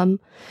Kulturform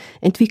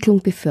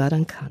Entwicklung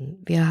befördern kann.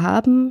 Wir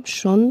haben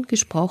schon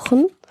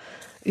gesprochen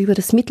über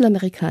das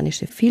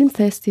Mittelamerikanische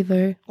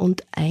Filmfestival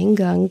und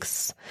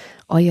eingangs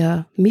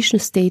euer Mission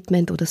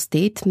Statement oder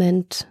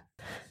Statement,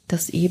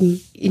 dass eben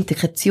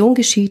Integration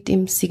geschieht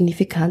im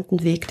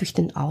signifikanten Weg durch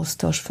den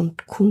Austausch von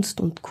Kunst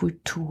und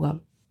Kultur.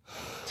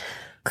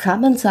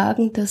 Kann man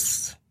sagen,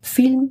 dass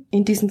Film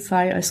in diesem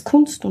Fall als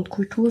Kunst- und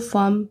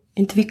Kulturform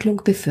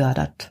Entwicklung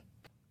befördert?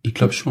 Ich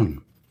glaube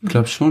schon. Ich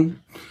glaube schon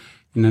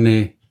in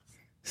eine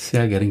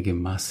sehr geringe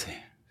Maße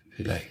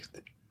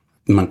vielleicht.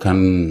 Man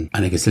kann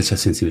eine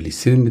Gesellschaft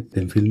sensibilisieren mit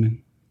den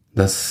Filmen.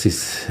 Das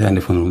ist eine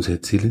von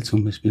unseren Zielen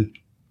zum Beispiel.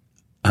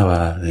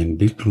 Aber die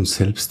Entwicklung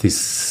selbst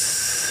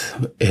ist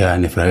eher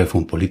eine Frage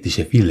von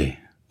politischer Wille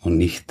und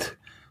nicht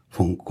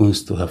von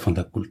Kunst oder von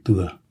der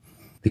Kultur.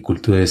 Die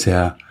Kultur ist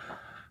ja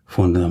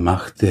von der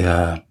Macht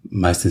her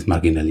meistens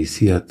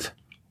marginalisiert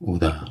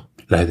oder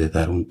leidet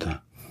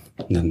darunter.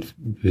 Und dann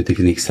würde ich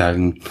nicht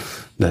sagen,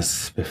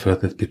 das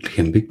befördert wirklich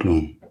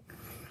Entwicklung,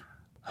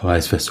 aber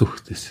es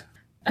versucht es.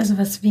 Also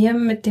was wir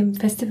mit dem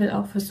Festival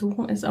auch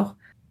versuchen, ist auch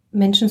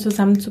Menschen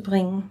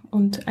zusammenzubringen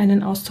und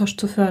einen Austausch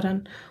zu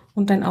fördern.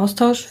 Und ein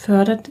Austausch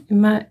fördert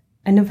immer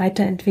eine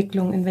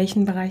Weiterentwicklung, in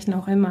welchen Bereichen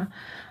auch immer.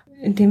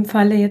 In dem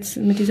Falle jetzt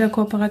mit dieser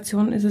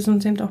Kooperation ist es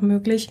uns eben auch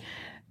möglich,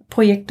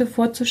 Projekte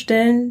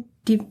vorzustellen,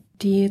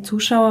 die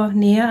Zuschauer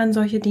näher an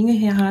solche Dinge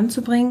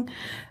heranzubringen.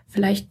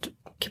 Vielleicht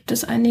gibt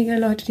es einige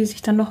Leute, die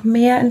sich dann noch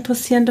mehr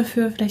interessieren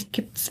dafür. Vielleicht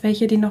gibt es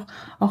welche, die noch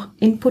auch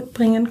Input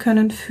bringen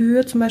können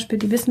für zum Beispiel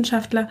die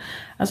Wissenschaftler.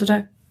 Also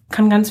da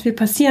kann ganz viel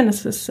passieren.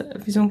 Das ist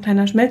wie so ein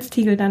kleiner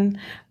Schmelztiegel dann.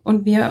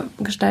 Und wir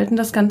gestalten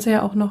das Ganze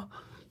ja auch noch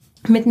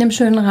mit einem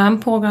schönen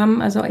Rahmenprogramm,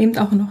 also eben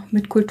auch noch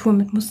mit Kultur,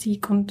 mit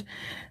Musik und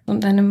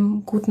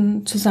einem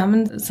guten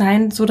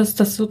Zusammensein, so dass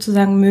das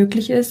sozusagen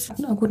möglich ist,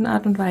 in einer guten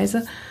Art und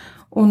Weise.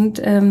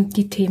 Und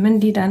die Themen,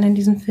 die dann in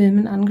diesen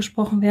Filmen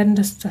angesprochen werden,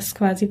 dass das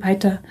quasi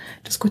weiter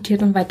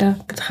diskutiert und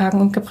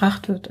weitergetragen und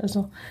gebracht wird.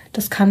 Also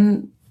das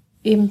kann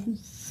eben,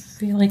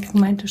 wie Ulrike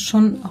meinte,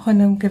 schon auch in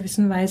einer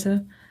gewissen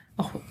Weise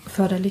auch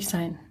förderlich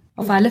sein.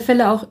 Auf alle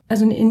Fälle auch,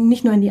 also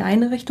nicht nur in die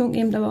eine Richtung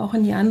eben, aber auch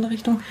in die andere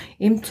Richtung,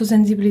 eben zu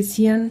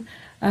sensibilisieren,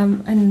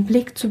 einen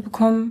Blick zu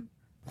bekommen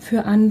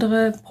für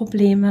andere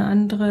Probleme,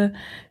 andere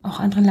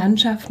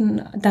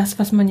Landschaften, das,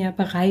 was man ja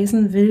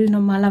bereisen will,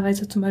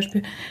 normalerweise zum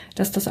Beispiel,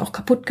 dass das auch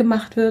kaputt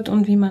gemacht wird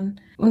und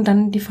und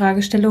dann die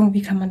Fragestellung,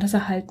 wie kann man das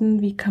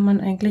erhalten, wie kann man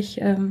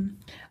eigentlich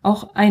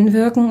auch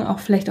einwirken, auch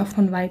vielleicht auch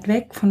von weit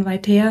weg, von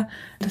weit her,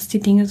 dass die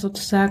Dinge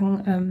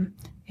sozusagen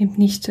eben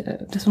nicht,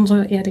 dass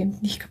unsere Erde eben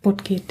nicht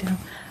kaputt geht. Ja.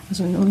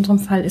 Also in unserem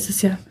Fall ist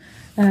es ja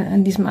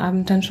an diesem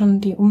Abend dann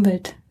schon die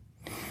Umwelt,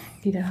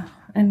 die da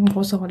eine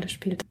große Rolle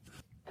spielt.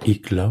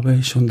 Ich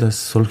glaube schon,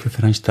 dass solche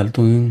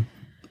Veranstaltungen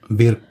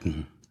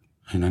wirken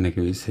in einer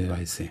gewissen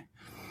Weise.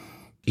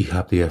 Ich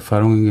habe die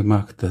Erfahrungen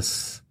gemacht,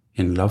 dass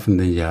in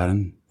laufenden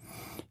Jahren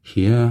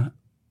hier,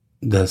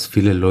 dass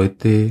viele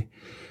Leute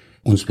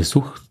uns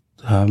besucht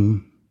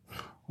haben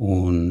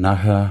und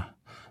nachher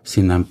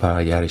sind ein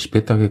paar Jahre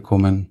später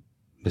gekommen,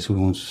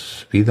 besuchen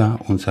uns wieder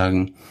und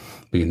sagen,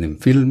 wegen dem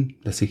Film,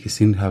 das ich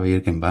gesehen habe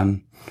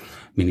irgendwann,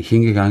 bin ich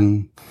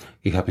hingegangen,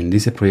 ich habe in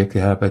diese Projekte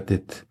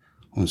gearbeitet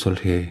und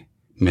solche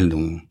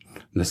Meldungen.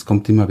 Und das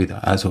kommt immer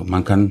wieder. Also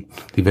man kann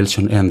die Welt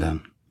schon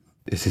ändern.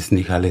 Es ist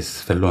nicht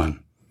alles verloren.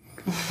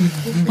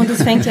 Und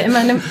es fängt ja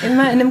immer in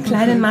einem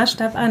kleinen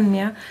Maßstab an,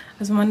 ja.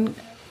 Also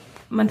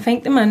man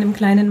fängt immer in einem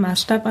kleinen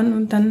Maßstab an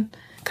und dann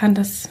kann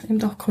das eben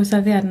doch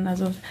größer werden.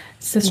 Also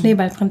es ist das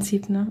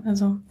Schneeballprinzip, ne?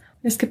 Also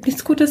es gibt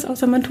nichts Gutes,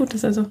 außer man tut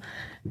es. Also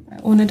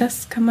ohne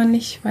das kann man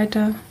nicht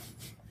weiter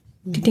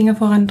die Dinge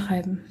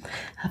vorantreiben.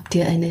 Habt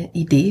ihr eine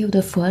Idee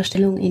oder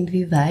Vorstellung,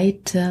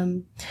 inwieweit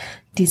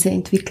diese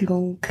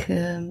Entwicklung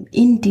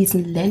in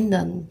diesen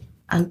Ländern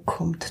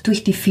ankommt,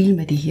 durch die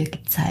Filme, die hier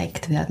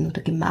gezeigt werden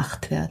oder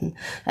gemacht werden?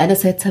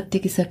 Einerseits habt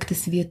ihr gesagt,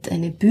 es wird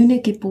eine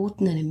Bühne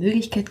geboten, eine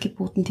Möglichkeit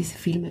geboten, diese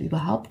Filme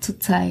überhaupt zu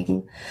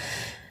zeigen.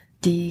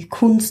 Die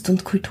Kunst-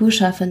 und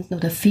Kulturschaffenden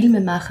oder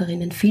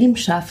Filmemacherinnen,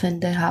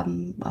 Filmschaffende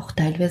haben auch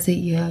teilweise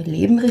ihr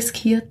Leben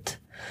riskiert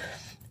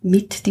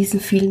mit diesen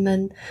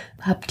Filmen.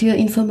 Habt ihr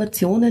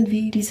Informationen,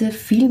 wie diese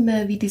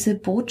Filme, wie diese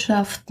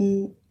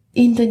Botschaften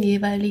in den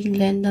jeweiligen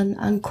Ländern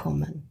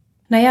ankommen?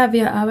 Naja,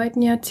 wir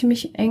arbeiten ja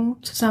ziemlich eng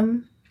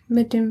zusammen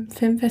mit dem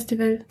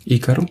Filmfestival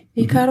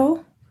Icaro.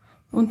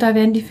 Und da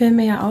werden die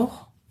Filme ja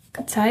auch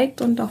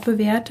gezeigt und auch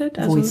bewertet.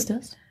 Wo ist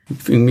das?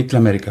 In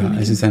Mittelamerika.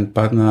 Es ist ein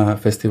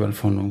Partnerfestival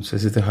von uns.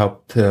 Es ist der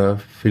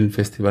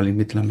Hauptfilmfestival in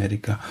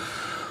Mittelamerika.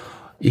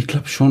 Ich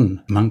glaube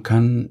schon, man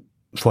kann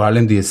vor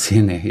allem die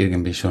Szene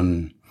irgendwie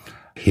schon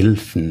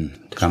helfen,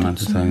 kann man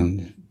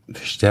sozusagen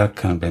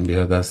verstärken, wenn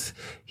wir das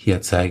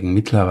hier zeigen.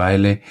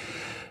 Mittlerweile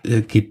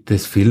gibt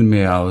es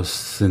Filme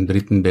aus der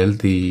dritten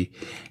Welt, die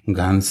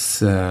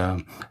ganz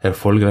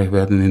erfolgreich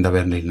werden in der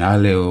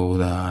Berlinale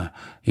oder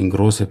in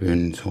große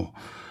Bühnen, so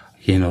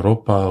hier in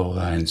Europa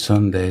oder in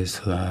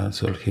Sundays oder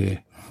solche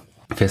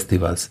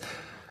Festivals.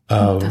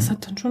 Das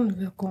hat dann schon eine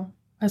Wirkung.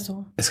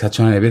 Also es hat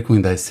schon eine Wirkung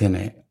in der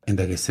Szene, in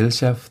der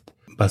Gesellschaft,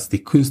 was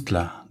die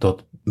Künstler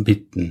dort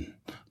bieten,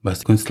 was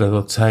die Künstler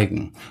dort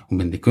zeigen. Und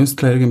wenn die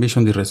Künstler irgendwie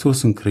schon die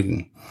Ressourcen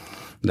kriegen,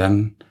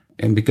 dann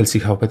entwickelt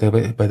sich auch bei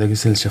der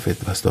Gesellschaft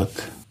etwas dort.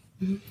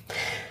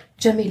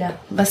 Jamila,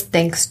 was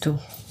denkst du,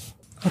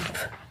 ob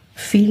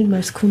Film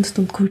als Kunst-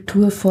 und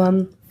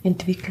Kulturform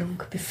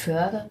Entwicklung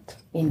befördert?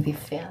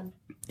 Inwiefern?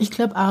 Ich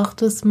glaube auch,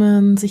 dass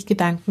man sich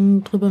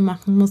Gedanken drüber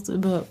machen muss,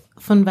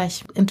 von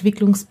welchem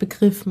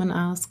Entwicklungsbegriff man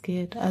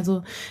ausgeht.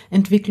 Also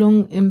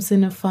Entwicklung im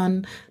Sinne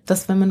von,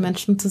 dass wenn man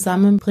Menschen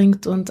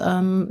zusammenbringt und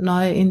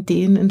neue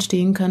Ideen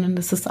entstehen können,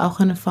 das ist auch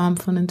eine Form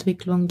von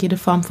Entwicklung. Jede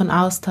Form von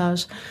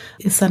Austausch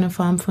ist eine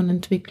Form von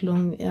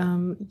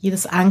Entwicklung.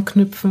 Jedes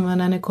Anknüpfen an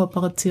eine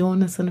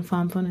Kooperation ist eine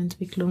Form von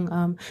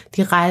Entwicklung.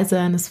 Die Reise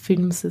eines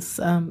Films ist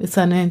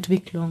eine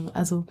Entwicklung.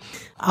 Also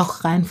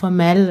auch rein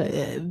formell,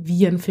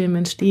 wie ein Film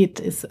entsteht,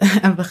 ist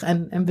einfach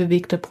ein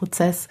bewegter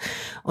Prozess.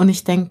 Und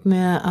ich denke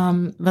mir,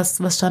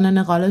 was schon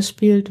eine Rolle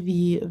spielt,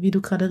 wie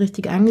du gerade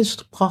richtig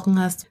angesprochen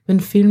hast, wenn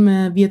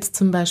Filme wie jetzt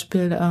zum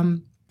Beispiel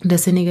der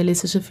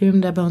senegalesische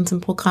Film, der bei uns im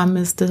Programm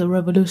ist, The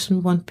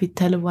Revolution Won't Be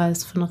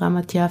Televised von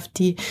Ramat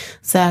Diafty,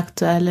 sehr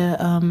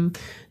aktuelle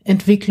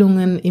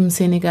Entwicklungen im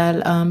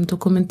Senegal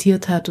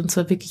dokumentiert hat, und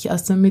zwar wirklich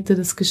aus der Mitte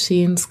des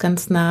Geschehens,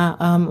 ganz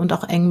nah und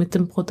auch eng mit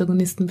dem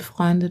Protagonisten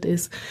befreundet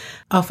ist,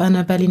 auf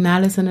einer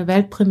Berlinale seine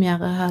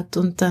Weltpremiere hat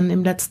und dann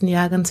im letzten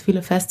Jahr ganz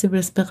viele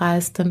Festivals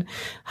bereist, dann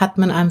hat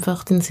man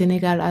einfach den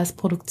Senegal als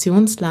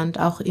Produktionsland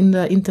auch in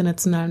der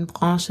internationalen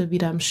Branche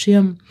wieder am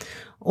Schirm.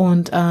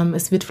 Und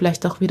es wird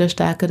vielleicht auch wieder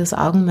stärker das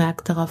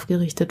Augenmerk darauf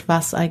gerichtet,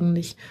 was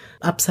eigentlich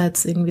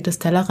abseits irgendwie des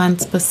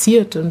Tellerrands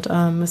passiert. Und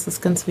es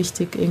ist ganz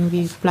wichtig,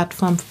 irgendwie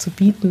Plattformen zu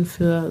bieten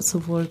für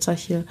sowohl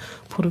solche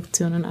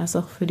Produktionen als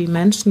auch für die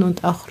Menschen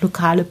und auch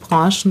lokale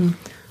Branchen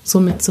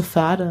somit zu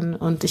fördern.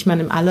 Und ich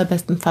meine, im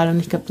allerbesten Fall,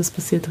 und ich glaube, das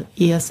passiert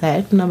eher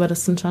selten, aber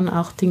das sind schon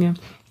auch Dinge,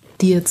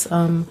 die jetzt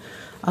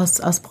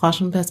aus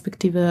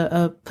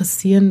Branchenperspektive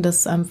passieren,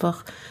 dass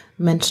einfach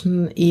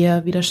Menschen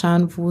eher wieder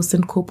schauen, wo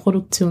sind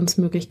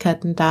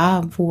Koproduktionsmöglichkeiten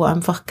da, wo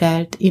einfach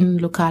Geld in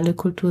lokale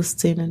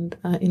Kulturszenen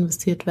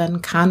investiert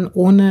werden kann,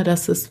 ohne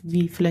dass es,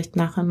 wie vielleicht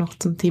nachher noch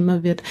zum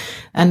Thema wird,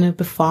 eine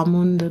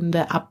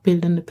bevormundende,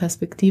 abbildende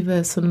Perspektive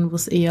ist, sondern wo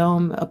es eher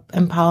um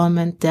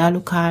Empowerment der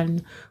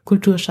lokalen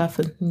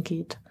Kulturschaffenden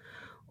geht.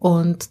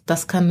 Und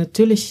das kann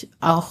natürlich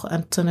auch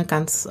zu einer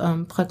ganz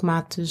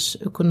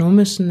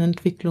pragmatisch-ökonomischen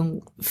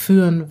Entwicklung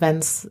führen, wenn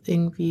es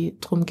irgendwie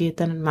darum geht,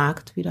 einen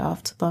Markt wieder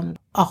aufzubauen.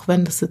 Auch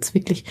wenn das jetzt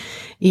wirklich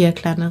eher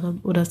kleinere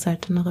oder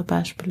seltenere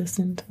Beispiele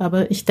sind.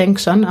 Aber ich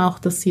denke schon auch,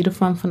 dass jede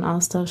Form von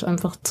Austausch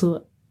einfach zu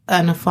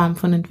einer Form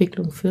von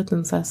Entwicklung führt,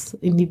 und sei es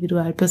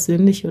individuell,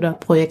 persönlich oder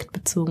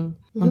projektbezogen.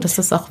 Und dass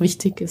das auch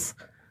wichtig ist.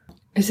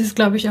 Es ist,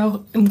 glaube ich, auch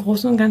im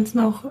Großen und Ganzen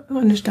auch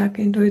eine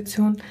starke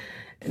Intuition,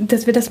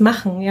 dass wir das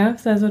machen, ja.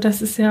 Also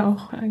das ist ja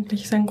auch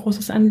eigentlich ein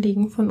großes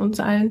Anliegen von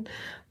uns allen.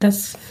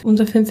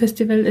 Unser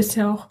Filmfestival ist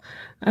ja auch,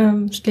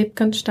 lebt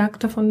ganz stark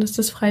davon, dass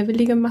das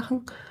Freiwillige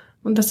machen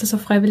und dass das auf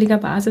freiwilliger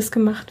Basis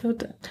gemacht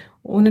wird,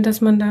 ohne dass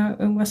man da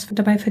irgendwas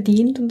dabei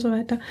verdient und so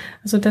weiter.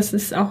 Also das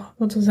ist auch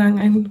sozusagen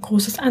ein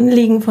großes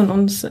Anliegen von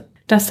uns,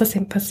 dass das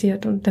eben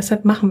passiert, und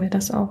deshalb machen wir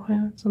das auch,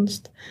 ja.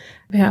 Sonst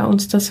wäre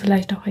uns das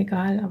vielleicht auch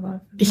egal.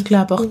 Aber ich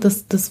glaube auch,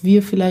 dass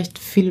wir vielleicht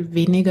viel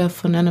weniger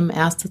von einem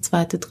erste,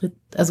 zweite, dritte,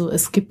 also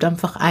es gibt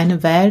einfach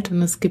eine Welt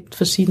und es gibt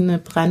verschiedene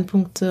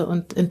Brennpunkte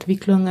und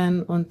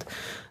Entwicklungen und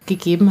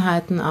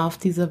Gegebenheiten auf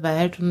dieser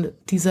Welt und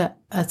diese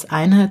als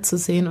Einheit zu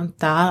sehen und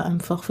da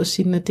einfach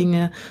verschiedene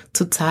Dinge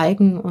zu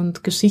zeigen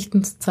und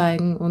Geschichten zu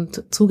zeigen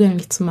und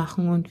zugänglich zu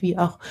machen und wie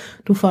auch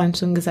du vorhin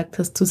schon gesagt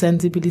hast, zu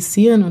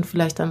sensibilisieren und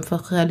vielleicht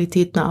einfach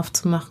Realitäten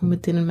aufzumachen,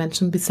 mit denen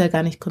Menschen bisher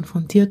gar nicht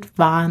konfrontiert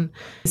waren,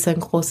 ist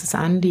ein großes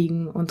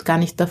Anliegen und gar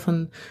nicht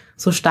davon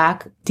so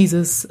stark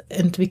dieses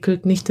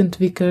entwickelt, nicht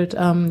entwickelt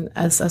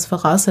als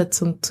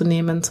Voraussetzung zu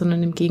nehmen,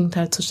 sondern im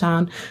Gegenteil zu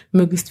schauen,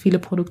 möglichst viele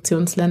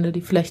Produktionsländer,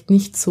 die vielleicht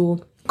nicht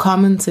so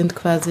kommen sind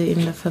quasi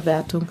in der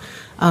Verwertung,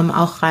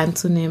 auch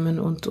reinzunehmen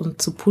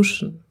und zu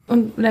pushen.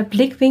 Und der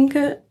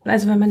Blickwinkel,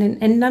 also wenn man den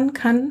ändern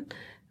kann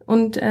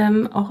und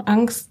auch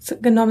Angst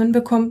genommen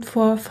bekommt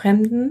vor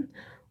Fremden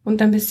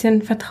und ein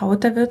bisschen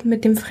vertrauter wird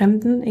mit dem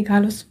Fremden,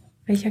 egal aus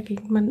welcher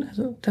Gegend man,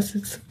 also dass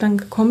es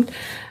dann kommt,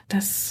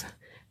 das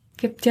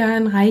gibt ja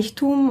ein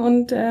Reichtum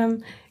und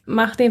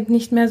macht eben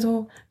nicht mehr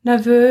so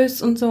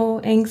nervös und so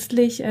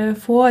ängstlich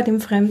vor dem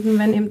Fremden,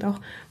 wenn eben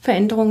auch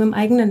Veränderungen im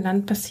eigenen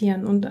Land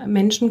passieren und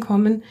Menschen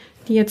kommen,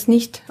 die jetzt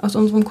nicht aus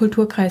unserem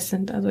Kulturkreis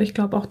sind. Also ich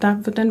glaube, auch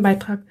da wird ein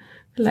Beitrag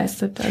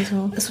geleistet.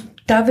 Also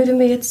da würde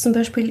mir jetzt zum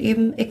Beispiel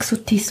eben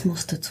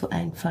Exotismus dazu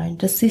einfallen.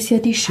 Das ist ja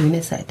die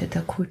schöne Seite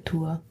der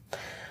Kultur.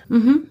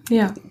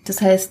 Ja.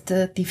 Das heißt,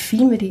 die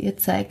Filme, die ihr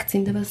zeigt,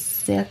 sind aber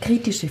sehr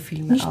kritische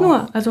Filme. Nicht auch.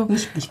 nur. Also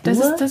nicht das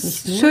nur, ist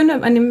das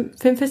Schöne an dem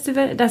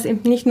Filmfestival, dass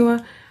eben nicht nur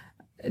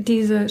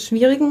diese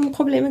schwierigen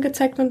Probleme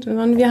gezeigt werden,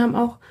 sondern wir haben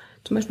auch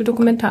zum Beispiel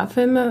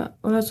Dokumentarfilme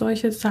oder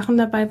solche Sachen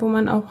dabei, wo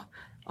man auch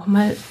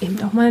mal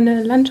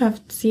eine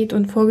Landschaft sieht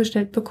und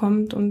vorgestellt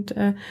bekommt und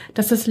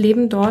dass das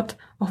Leben dort,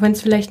 auch wenn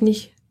es vielleicht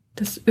nicht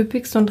das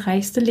üppigste und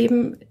reichste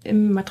Leben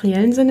im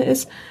materiellen Sinne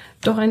ist,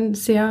 doch ein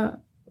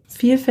sehr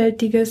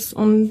vielfältiges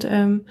und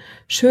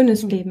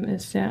schönes Leben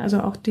ist. Ja,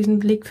 also auch diesen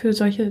Blick für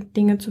solche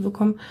Dinge zu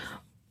bekommen,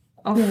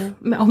 auch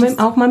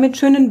mal mit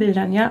schönen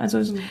Bildern. Ja,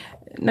 also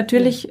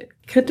natürlich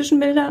kritischen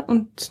Bilder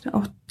und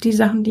auch die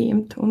Sachen, die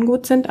eben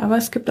ungut sind, aber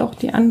es gibt auch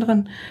die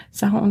anderen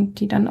Sachen und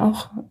die dann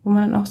auch, wo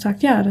man auch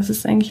sagt, ja, das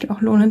ist eigentlich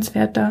auch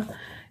lohnenswert, da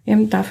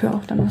eben dafür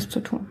auch dann was zu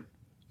tun.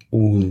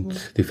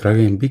 Und die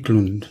Frage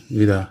Entwicklung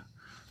wieder,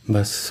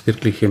 was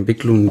wirklich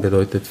Entwicklung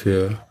bedeutet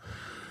für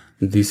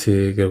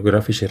diese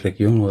geografische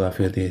Region oder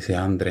für diese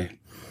andere.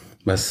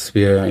 Was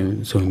wir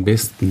so im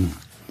Westen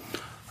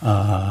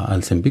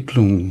als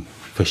Entwicklung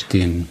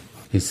verstehen,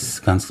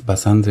 ist ganz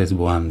was anderes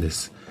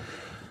woanders.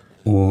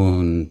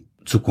 Und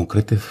zu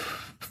konkreten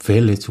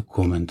Fällen zu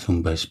kommen,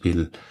 zum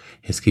Beispiel,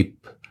 es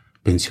gibt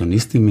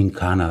Pensionisten in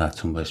Kanada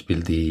zum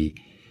Beispiel, die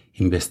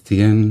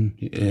investieren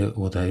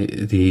oder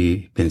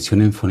die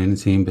Pensionen von ihnen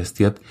sind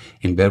investiert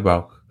in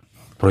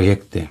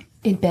Bergbauprojekte.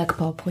 In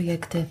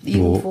Bergbauprojekte.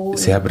 Irgendwo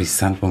sehr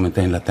brisant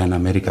momentan in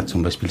Lateinamerika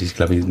zum Beispiel, ich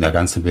glaube in der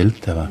ganzen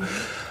Welt, aber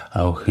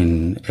auch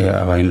in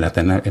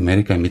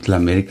Lateinamerika, in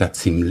Mittelamerika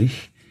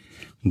ziemlich,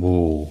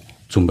 wo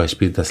zum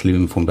Beispiel das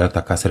Leben von Berta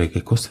Cáceres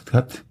gekostet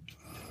hat,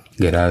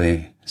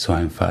 gerade so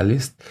ein Fall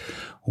ist,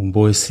 und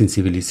wo es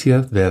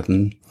sensibilisiert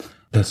werden,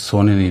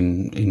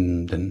 Personen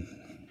in den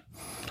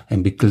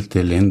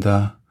entwickelten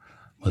Ländern,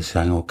 wo sie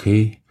sagen,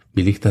 okay,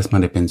 will ich, dass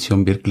meine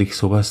Pension wirklich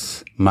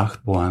sowas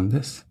macht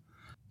woanders?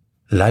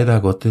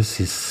 Leider Gottes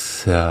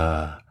ist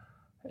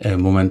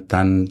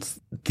momentan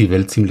die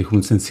Welt ziemlich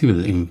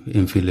unsensibel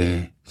in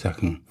viele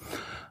Sachen,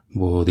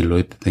 wo die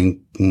Leute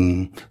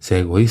denken,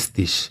 sehr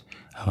egoistisch,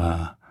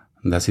 aber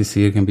das ist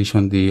irgendwie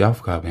schon die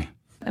Aufgabe.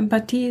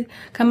 Empathie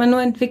kann man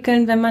nur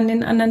entwickeln, wenn man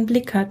den anderen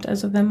Blick hat,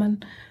 also wenn man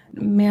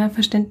mehr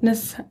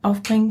Verständnis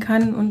aufbringen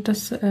kann und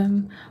das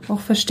auch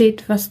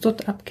versteht, was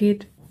dort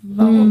abgeht,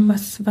 warum,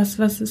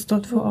 was ist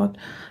dort vor Ort.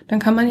 Dann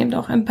kann man eben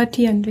auch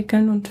Empathie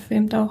entwickeln und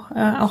eben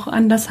auch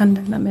anders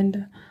handeln am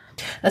Ende.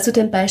 Also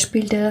dem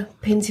Beispiel der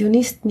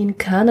Pensionisten in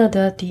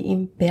Kanada, die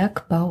im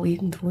Bergbau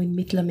irgendwo in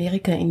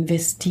Mittelamerika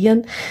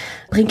investieren,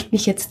 bringt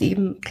mich jetzt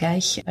eben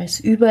gleich als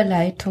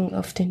Überleitung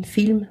auf den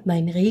Film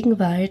Mein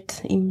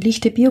Regenwald im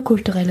Lichte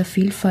biokultureller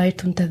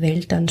Vielfalt und der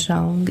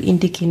Weltanschauung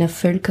indigener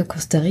Völker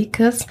Costa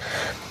Ricas.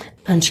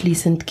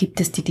 Anschließend gibt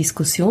es die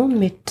Diskussion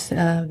mit,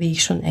 wie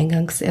ich schon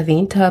eingangs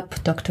erwähnt habe,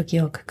 Dr.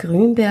 Georg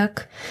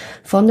Grünberg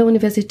von der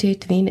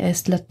Universität Wien. Er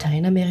ist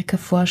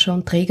Lateinamerika-Forscher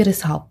und Träger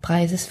des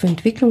Hauptpreises für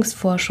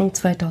Entwicklungsforschung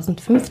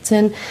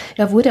 2015.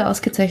 Er wurde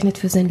ausgezeichnet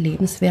für sein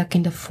Lebenswerk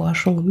in der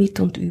Forschung mit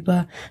und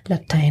über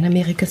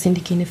Lateinamerikas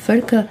indigene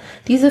Völker.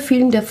 Dieser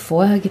Film, der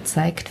vorher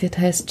gezeigt wird,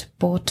 heißt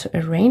Bought a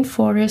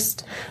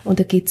Rainforest, und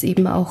da geht es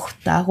eben auch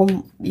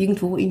darum,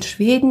 irgendwo in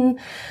Schweden,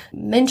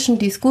 Menschen,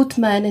 die es gut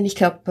meinen, ich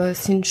glaube,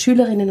 es sind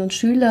Schülerinnen und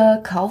Schüler,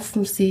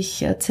 kaufen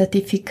sich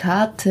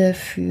Zertifikate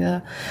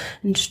für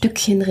ein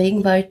Stückchen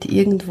Regenwald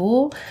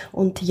irgendwo,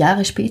 und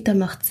Jahre später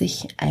macht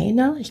sich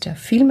einer, der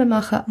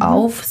Filmemacher,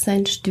 auf,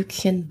 sein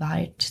Stückchen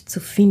Wald zu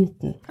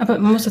finden. Aber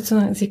man muss dazu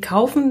sagen, sie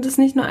kaufen das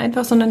nicht nur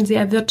einfach, sondern sie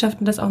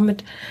erwirtschaften das auch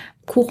mit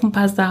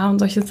Kuchenbasar und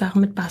solche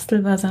Sachen mit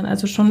Bastelbasaren,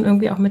 also schon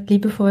irgendwie auch mit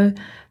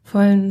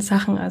vollen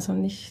Sachen, also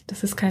nicht,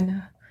 das ist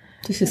kein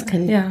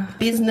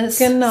Business,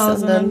 genau,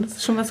 sondern das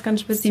ist schon was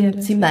ganz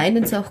Spezielles. Sie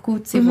meinen es auch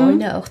gut, Sie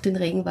wollen ja auch den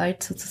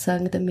Regenwald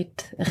sozusagen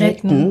damit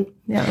retten.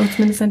 Ja, und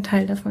zumindest ein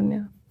Teil davon,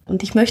 ja.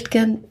 Und ich möchte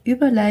gern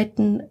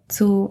überleiten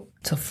zur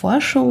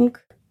Forschung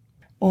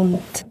und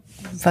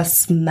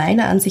was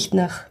meiner Ansicht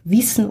nach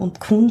Wissen und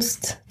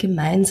Kunst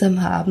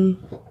gemeinsam haben.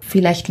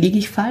 Vielleicht liege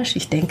ich falsch,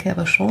 ich denke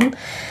aber schon,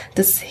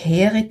 das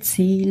hehre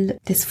Ziel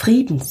des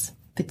Friedens,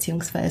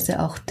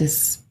 beziehungsweise auch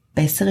des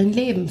besseren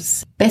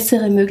Lebens,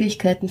 bessere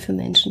Möglichkeiten für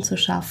Menschen zu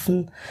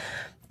schaffen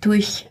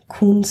durch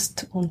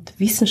Kunst und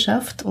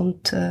Wissenschaft.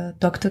 Und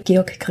Dr.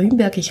 Georg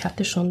Grünberg, ich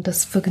hatte schon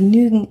das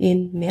Vergnügen,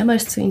 ihn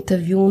mehrmals zu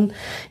interviewen,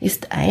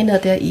 ist einer,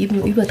 der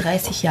eben über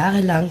 30 Jahre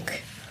lang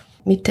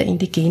mit der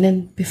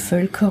indigenen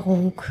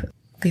Bevölkerung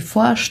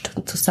geforscht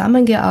und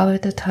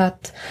zusammengearbeitet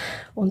hat.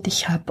 Und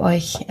ich habe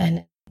euch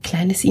ein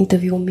kleines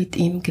Interview mit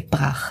ihm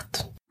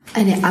gebracht.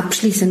 Eine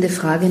abschließende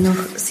Frage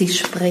noch. Sie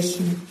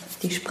sprechen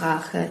die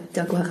Sprache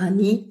der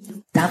Guarani.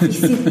 Darf ich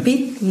Sie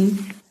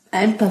bitten,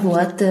 ein paar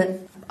Worte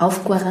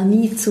auf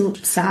Guarani zu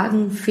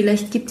sagen?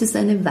 Vielleicht gibt es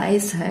eine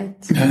Weisheit,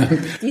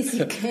 die Sie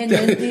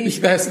kennen, die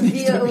ich weiß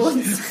nicht, wir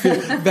uns... Für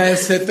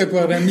Weisheit der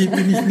Guarani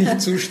bin ich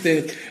nicht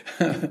zuständig.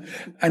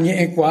 Anye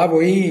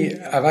enquavoi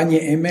avanye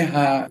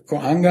emeha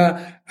koanga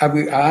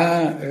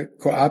abua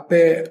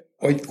koape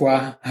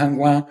oikwa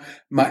hangwa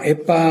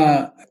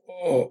maepa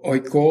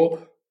oiko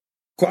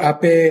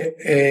koape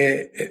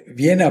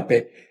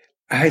vienape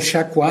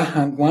aisha kwa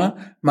hangwa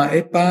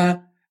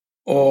maepa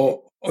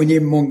onye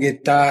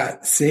mongeta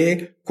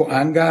se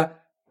koanga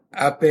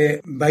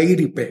ape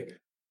bairipe.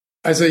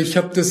 Also ich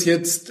habe das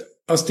jetzt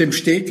aus dem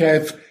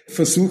Stegreif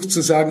versucht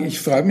zu sagen. Ich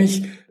freue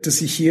mich,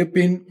 dass ich hier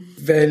bin,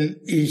 weil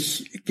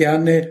ich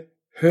gerne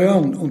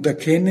hören und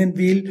erkennen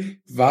will,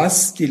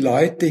 was die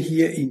Leute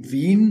hier in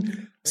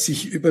Wien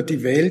sich über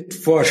die Welt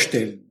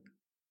vorstellen.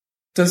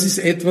 Das ist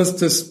etwas,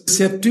 das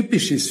sehr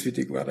typisch ist für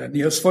die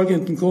Guarani, aus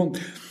folgendem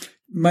Grund.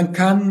 Man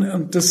kann,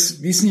 und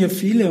das wissen ja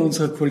viele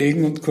unserer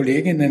Kollegen und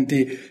Kolleginnen,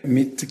 die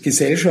mit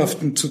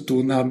Gesellschaften zu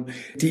tun haben,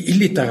 die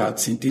illiterat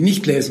sind, die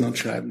nicht lesen und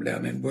schreiben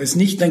lernen, wo es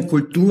nicht ein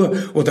Kultur-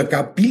 oder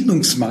gar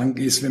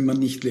Bildungsmangel ist, wenn man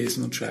nicht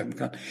lesen und schreiben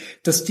kann,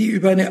 dass die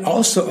über eine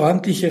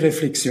außerordentliche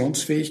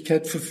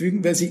Reflexionsfähigkeit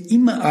verfügen, weil sie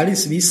immer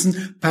alles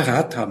Wissen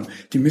parat haben.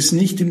 Die müssen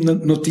nicht im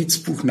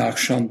Notizbuch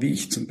nachschauen, wie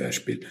ich zum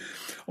Beispiel.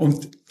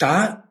 Und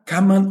da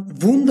kann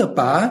man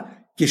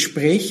wunderbar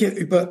Gespräche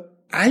über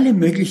alle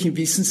möglichen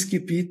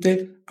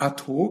Wissensgebiete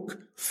ad hoc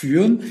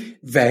führen,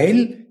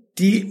 weil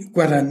die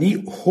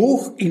Guarani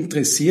hoch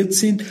interessiert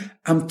sind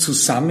am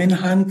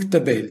Zusammenhang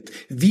der Welt,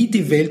 wie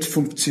die Welt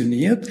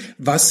funktioniert,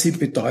 was sie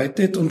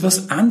bedeutet und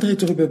was andere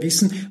darüber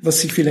wissen, was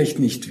sie vielleicht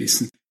nicht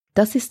wissen.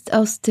 Das ist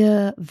aus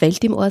der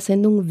Welt im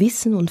Ohr-Sendung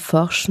Wissen und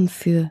Forschen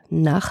für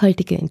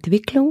nachhaltige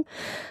Entwicklung.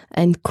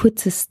 Ein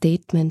kurzes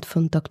Statement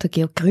von Dr.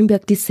 Georg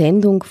Grünberg. Die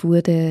Sendung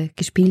wurde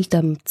gespielt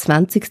am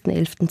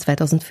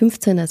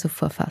 20.11.2015, also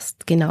vor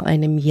fast genau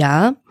einem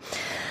Jahr.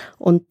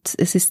 Und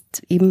es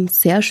ist eben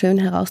sehr schön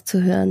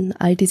herauszuhören,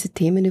 all diese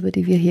Themen, über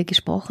die wir hier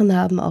gesprochen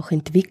haben, auch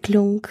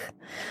Entwicklung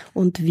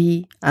und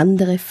wie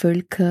andere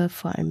Völker,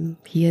 vor allem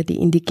hier die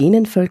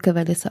indigenen Völker,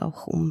 weil es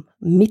auch um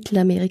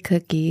Mittelamerika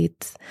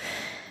geht,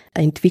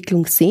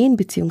 Entwicklung sehen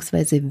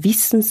bzw.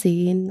 Wissen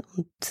sehen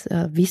und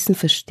Wissen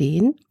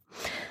verstehen.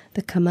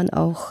 Da kann man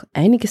auch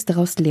einiges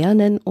daraus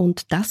lernen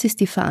und das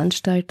ist die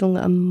Veranstaltung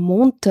am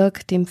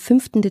Montag, dem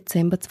 5.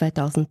 Dezember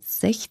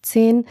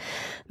 2016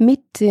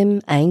 mit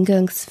dem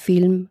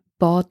Eingangsfilm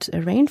Bought a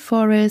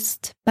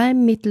Rainforest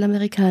beim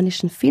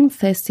Mittelamerikanischen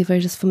Filmfestival,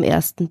 das vom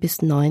 1.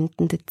 bis 9.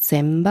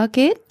 Dezember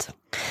geht.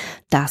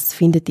 Das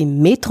findet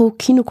im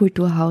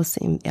Metro-Kinokulturhaus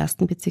im 1.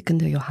 Bezirk in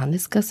der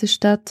Johannesgasse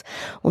statt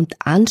und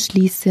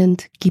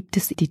anschließend gibt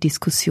es die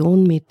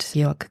Diskussion mit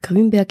Georg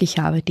Grünberg. Ich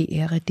habe die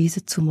Ehre,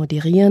 diese zu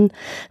moderieren.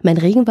 Mein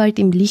Regenwald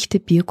im Lichte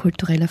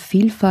biokultureller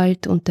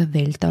Vielfalt und der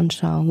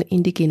Weltanschauung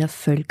indigener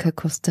Völker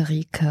Costa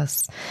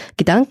Ricas.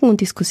 Gedanken und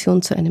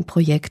Diskussion zu einem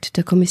Projekt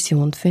der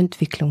Kommission für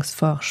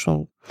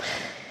Entwicklungsforschung.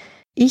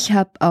 Ich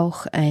habe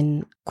auch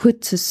ein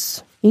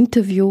kurzes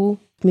Interview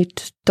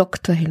mit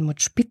Dr.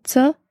 Helmut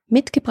Spitzer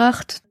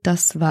mitgebracht.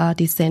 Das war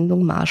die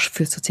Sendung Marsch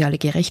für soziale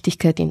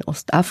Gerechtigkeit in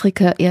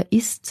Ostafrika. Er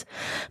ist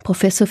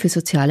Professor für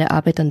soziale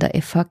Arbeit an der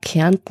FH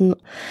Kärnten.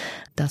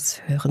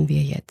 Das hören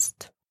wir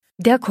jetzt.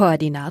 Der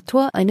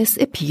Koordinator eines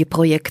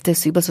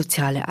EPI-Projektes über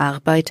soziale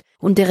Arbeit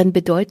und deren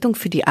Bedeutung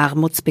für die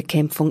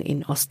Armutsbekämpfung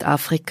in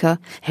Ostafrika,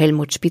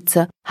 Helmut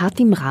Spitzer, hat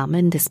im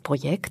Rahmen des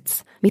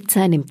Projekts mit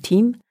seinem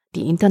Team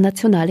die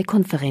internationale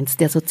Konferenz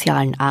der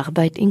sozialen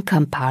Arbeit in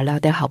Kampala,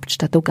 der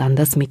Hauptstadt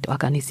Ugandas,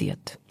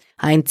 mitorganisiert.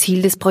 Ein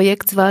Ziel des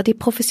Projekts war die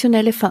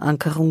professionelle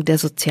Verankerung der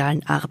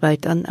sozialen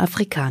Arbeit an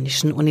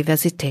afrikanischen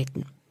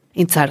Universitäten.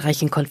 In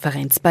zahlreichen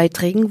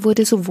Konferenzbeiträgen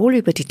wurde sowohl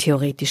über die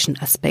theoretischen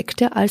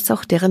Aspekte als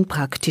auch deren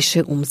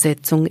praktische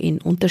Umsetzung in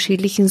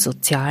unterschiedlichen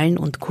sozialen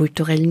und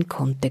kulturellen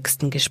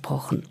Kontexten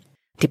gesprochen.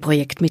 Die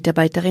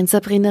Projektmitarbeiterin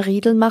Sabrina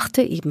Riedl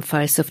machte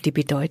ebenfalls auf die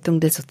Bedeutung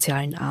der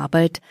sozialen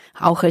Arbeit,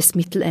 auch als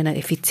Mittel einer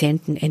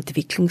effizienten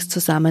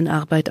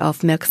Entwicklungszusammenarbeit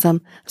aufmerksam,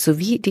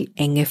 sowie die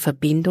enge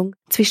Verbindung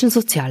zwischen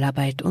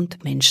Sozialarbeit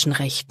und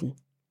Menschenrechten.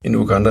 In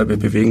Uganda, wir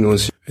bewegen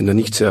uns in einer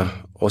nicht sehr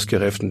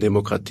ausgereiften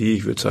Demokratie,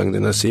 ich würde sagen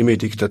in einer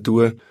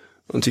Semidiktatur,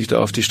 und sich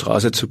da auf die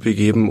Straße zu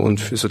begeben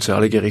und für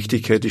soziale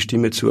Gerechtigkeit die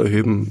Stimme zu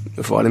erheben,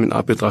 vor allem in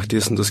Anbetracht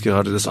dessen, dass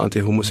gerade das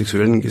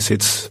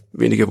Anti-Homosexuellen-Gesetz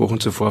wenige Wochen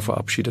zuvor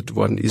verabschiedet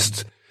worden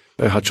ist,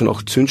 hat schon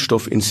auch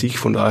Zündstoff in sich.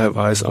 Von daher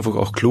war es einfach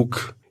auch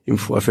klug, im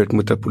Vorfeld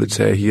mit der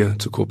Polizei hier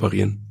zu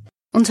kooperieren.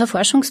 Unser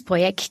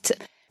Forschungsprojekt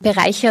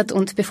bereichert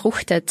und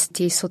befruchtet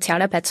die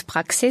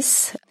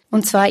Sozialarbeitspraxis.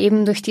 Und zwar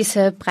eben durch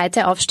diese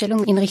breite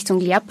Aufstellung in Richtung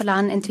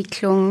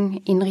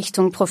Lehrplanentwicklung, in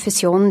Richtung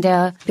Profession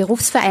der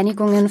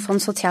Berufsvereinigungen von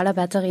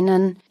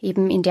Sozialarbeiterinnen,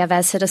 eben in der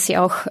Weise, dass sie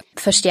auch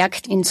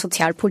verstärkt in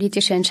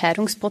sozialpolitische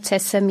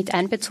Entscheidungsprozesse mit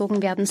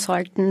einbezogen werden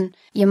sollten,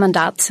 ihr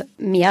Mandat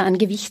mehr an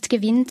Gewicht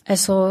gewinnt.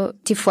 Also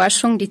die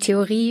Forschung, die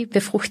Theorie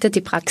befruchtet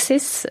die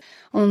Praxis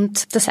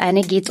und das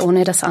eine geht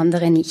ohne das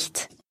andere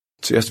nicht.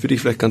 Zuerst würde ich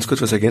vielleicht ganz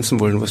kurz was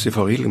ergänzen wollen, was die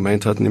Frau Riedl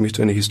gemeint hat, nämlich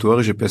so eine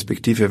historische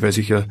Perspektive, weil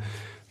sich ja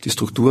die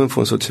Strukturen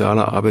von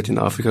sozialer Arbeit in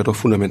Afrika doch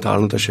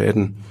fundamental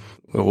unterscheiden.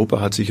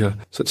 Europa hat sich ja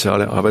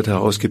soziale Arbeit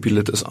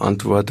herausgebildet als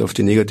Antwort auf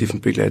die negativen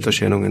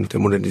Begleiterscheinungen der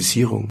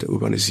Modernisierung, der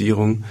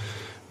Urbanisierung,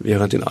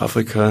 während in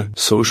Afrika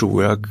Social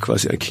Work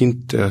quasi ein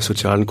Kind der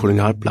sozialen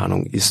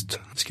Kolonialplanung ist.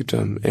 Es gibt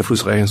einen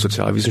einflussreichen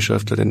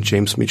Sozialwissenschaftler, den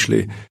James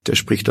Mitchley, der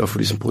spricht auch von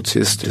diesem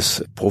Prozess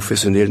des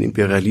professionellen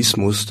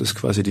Imperialismus, dass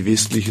quasi die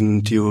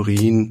westlichen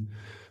Theorien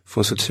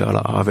von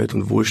sozialer Arbeit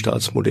und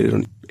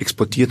Wohlstaatsmodellen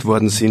exportiert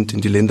worden sind in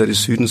die Länder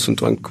des Südens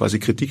und dann quasi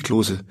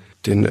kritiklose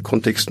den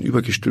Kontexten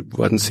übergestülpt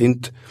worden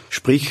sind.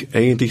 Sprich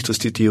eigentlich, dass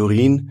die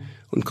Theorien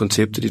und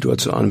Konzepte, die dort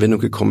zur Anwendung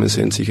gekommen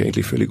sind, sich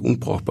eigentlich völlig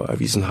unbrauchbar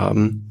erwiesen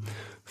haben,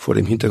 vor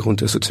dem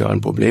Hintergrund der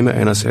sozialen Probleme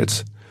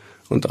einerseits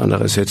und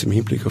andererseits im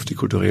Hinblick auf die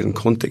kulturellen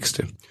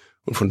Kontexte.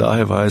 Und von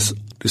daher war es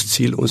das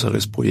Ziel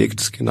unseres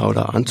Projekts, genau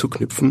da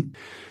anzuknüpfen,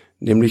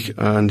 nämlich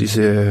an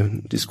diese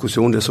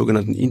Diskussion der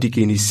sogenannten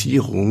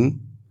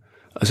Indigenisierung.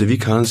 Also wie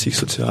kann sich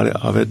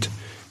soziale Arbeit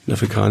in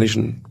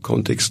afrikanischen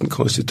Kontexten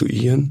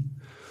konstituieren,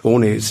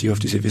 ohne sich auf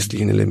diese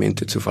westlichen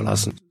Elemente zu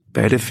verlassen.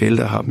 Beide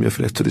Felder haben ja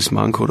vielleicht so das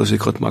Manko, dass sie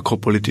gerade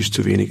makropolitisch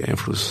zu wenig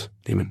Einfluss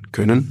nehmen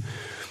können.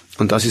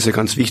 Und das ist ja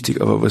ganz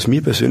wichtig. Aber was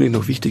mir persönlich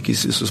noch wichtig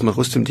ist, ist, dass man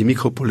trotzdem die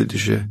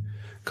mikropolitische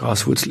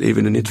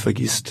Graswurzelebene nicht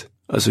vergisst.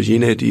 Also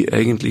jene, die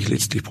eigentlich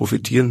letztlich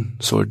profitieren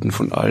sollten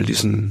von all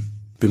diesen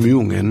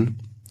Bemühungen,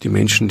 die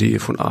Menschen, die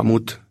von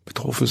Armut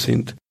betroffen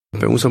sind.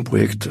 Bei unserem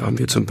Projekt haben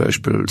wir zum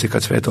Beispiel ca.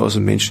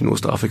 2000 Menschen in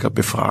Ostafrika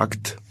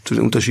befragt zu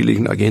den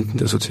unterschiedlichen Agenten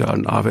der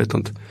sozialen Arbeit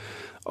und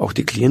auch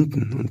die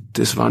Klienten. Und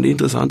das waren die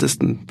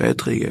interessantesten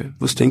Beiträge.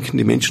 Was denken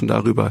die Menschen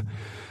darüber,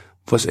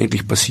 was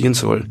eigentlich passieren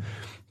soll,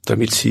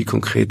 damit sie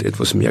konkret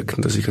etwas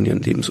merken, dass sich an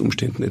ihren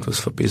Lebensumständen etwas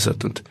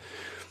verbessert. Und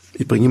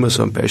ich bringe immer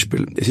so ein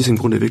Beispiel. Es ist im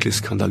Grunde wirklich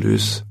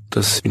skandalös,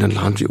 dass in einem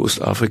Land wie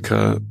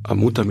Ostafrika eine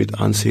Mutter mit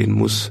ansehen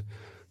muss,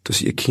 dass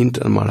ihr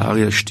Kind an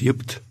Malaria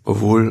stirbt,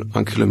 obwohl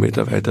 1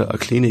 Kilometer weiter eine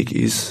Klinik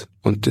ist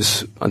und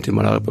das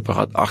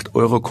Antimalariapräparat 8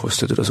 €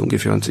 kostet oder so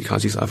ungefähr und sie kann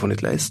sich es einfach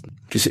nicht leisten.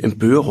 Diese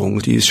Empörung,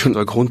 die ist schon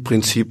ein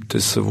Grundprinzip,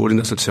 das sowohl in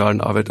der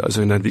sozialen Arbeit als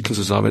auch in der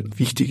Entwicklungszusammenarbeit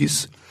wichtig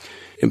ist.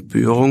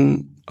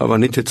 Empörung, aber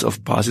nicht jetzt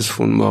auf Basis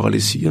von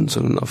Moralisieren,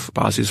 sondern auf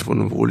Basis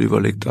von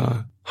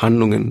wohlüberlegter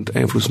Handlungen und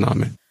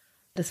Einflussnahme.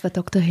 Das war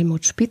Dr.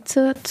 Helmut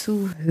Spitzer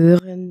zu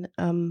hören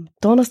am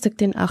Donnerstag,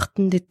 den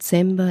 8.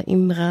 Dezember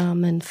im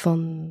Rahmen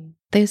von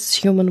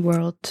This Human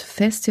World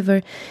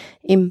Festival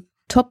im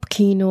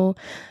Top-Kino.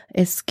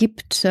 Es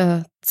gibt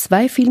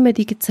 2 Filme,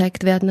 die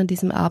gezeigt werden an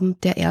diesem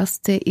Abend. Der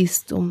erste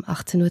ist um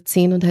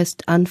 18.10 Uhr und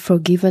heißt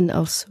Unforgiven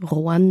aus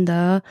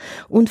Ruanda,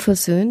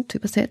 unversöhnt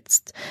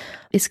übersetzt.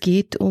 Es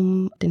geht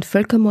um den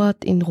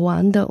Völkermord in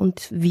Ruanda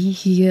und wie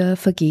hier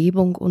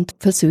Vergebung und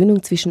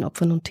Versöhnung zwischen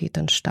Opfern und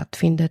Tätern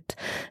stattfindet.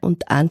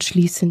 Und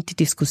anschließend die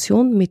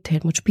Diskussion mit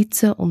Helmut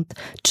Spitzer und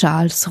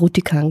Charles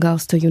Rutikanga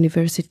aus der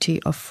University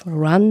of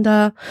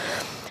Rwanda.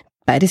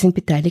 Beide sind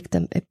beteiligt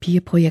am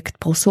Peer-Projekt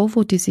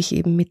Prosovo, die sich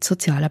eben mit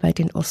Sozialarbeit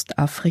in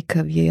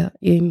Ostafrika, wie ihr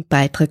im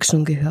Beitrag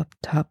schon gehört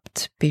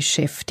habt,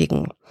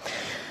 beschäftigen.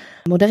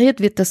 Moderiert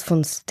wird das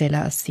von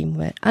Stella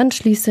Asimwe.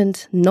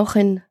 Anschließend noch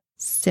ein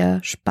sehr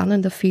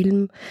spannender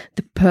Film,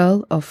 The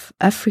Pearl of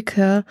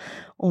Africa.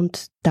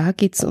 Und da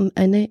geht's um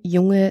eine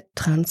junge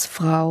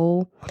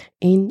Transfrau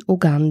in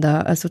Uganda,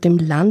 also dem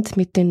Land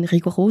mit den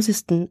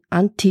rigorosesten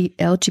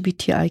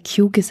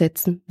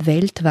Anti-LGBTIQ-Gesetzen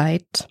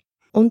weltweit.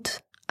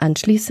 Und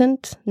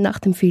anschließend, nach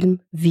dem Film,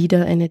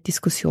 wieder eine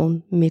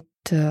Diskussion mit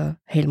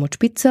Helmut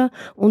Spitzer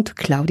und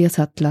Claudia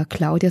Sattler.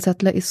 Claudia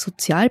Sattler ist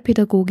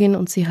Sozialpädagogin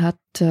und sie hat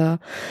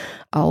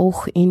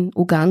auch in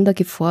Uganda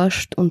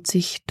geforscht und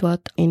sich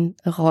dort in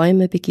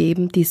Räume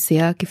begeben, die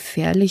sehr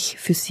gefährlich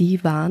für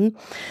sie waren.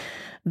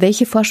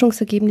 Welche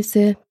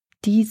Forschungsergebnisse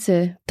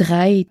diese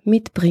 3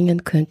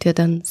 mitbringen, könnt ihr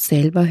dann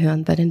selber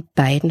hören bei den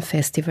beiden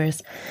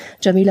Festivals.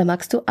 Jamila,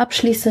 magst du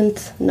abschließend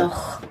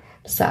noch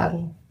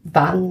sagen,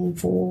 wann,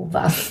 wo,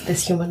 was,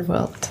 das Human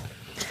World?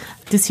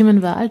 Das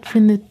Human World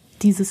findet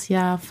dieses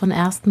Jahr von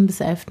 1.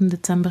 bis 11.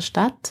 Dezember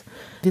statt.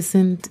 Wir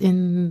sind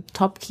im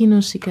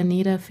Top-Kino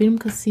Schikaneder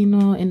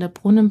Filmcasino, in der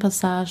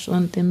Brunnenpassage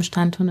und im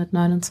Stand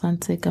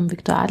 129 am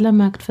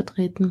Viktor-Adler-Markt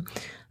vertreten.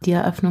 Die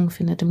Eröffnung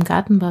findet im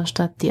Gartenbau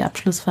statt, die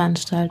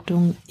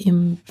Abschlussveranstaltung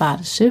im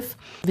Badeschiff.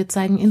 Wir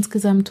zeigen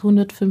insgesamt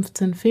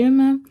 115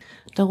 Filme,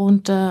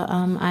 darunter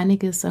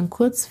einiges an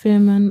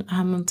Kurzfilmen,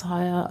 haben uns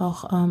heuer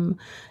auch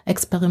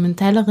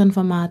experimentelleren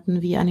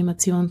Formaten wie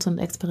Animations- und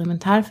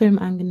Experimentalfilm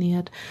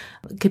angenähert.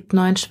 Es gibt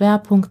 9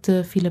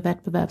 Schwerpunkte, viele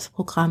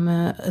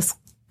Wettbewerbsprogramme. Es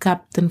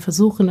gab den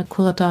Versuch in der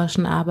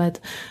kuratorischen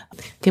Arbeit,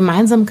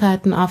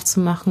 Gemeinsamkeiten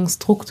aufzumachen,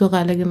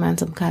 strukturelle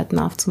Gemeinsamkeiten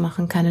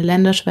aufzumachen, keine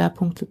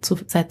Länderschwerpunkte zu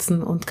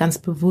setzen und ganz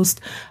bewusst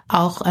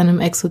auch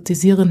einem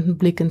exotisierenden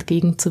Blick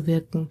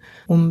entgegenzuwirken,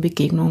 um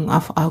Begegnungen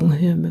auf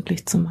Augenhöhe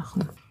möglich zu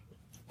machen.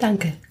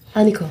 Danke.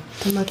 Anniko,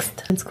 du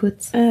magst ganz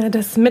kurz.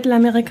 Das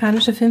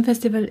Mittelamerikanische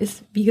Filmfestival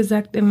ist, wie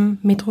gesagt, im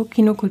Metro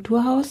Kino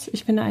Kulturhaus.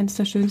 Ich finde, eines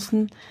der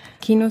schönsten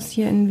Kinos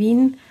hier in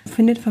Wien.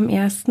 Findet vom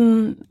 1.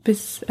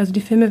 also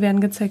die Filme werden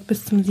gezeigt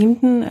bis zum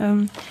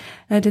 7.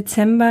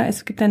 Dezember.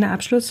 Es gibt eine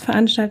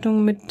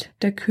Abschlussveranstaltung mit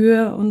der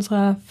Kür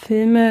unserer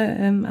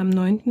Filme am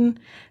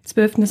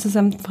 9.12. Das ist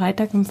am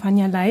Freitag im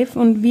Fania Live.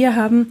 Und wir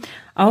haben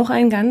auch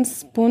ein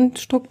ganz bunt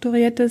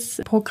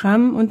strukturiertes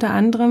Programm, unter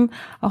anderem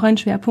auch ein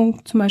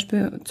Schwerpunkt zum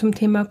Beispiel zum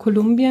Thema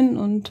Kolumbien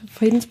und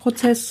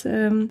Friedensprozess,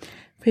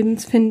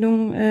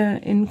 Friedensfindung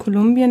in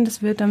Kolumbien.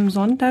 Das wird am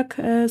Sonntag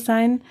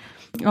sein,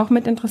 auch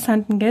mit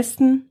interessanten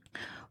Gästen.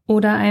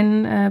 Oder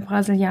ein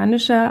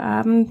brasilianischer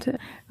Abend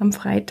am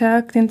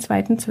Freitag, den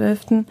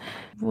 2.12.,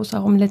 wo es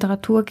auch um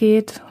Literatur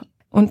geht.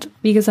 Und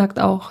wie gesagt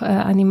auch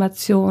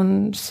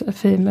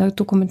Animationsfilme,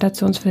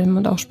 Dokumentationsfilme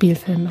und auch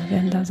Spielfilme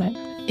werden da sein.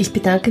 Ich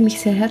bedanke mich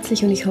sehr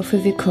herzlich und ich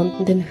hoffe, wir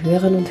konnten den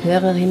Hörern und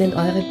Hörerinnen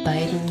eure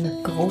beiden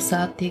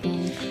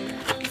großartigen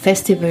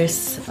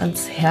Festivals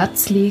ans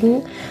Herz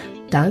legen.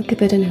 Danke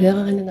bei den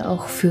Hörerinnen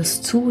auch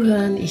fürs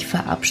Zuhören. Ich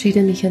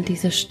verabschiede mich an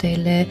dieser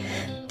Stelle.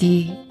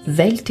 Die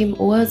Welt im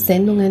Ohr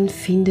Sendungen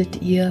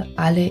findet ihr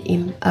alle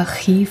im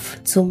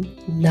Archiv zum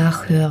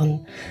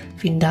Nachhören.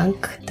 Vielen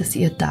Dank, dass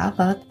ihr da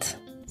wart.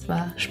 Es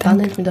war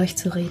spannend, mit euch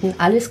zu reden.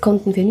 Alles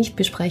konnten wir nicht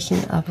besprechen,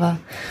 aber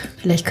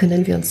vielleicht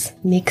können wir uns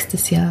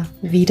nächstes Jahr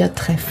wieder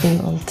treffen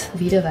und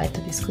wieder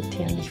weiter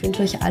diskutieren. Ich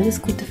wünsche euch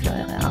alles Gute für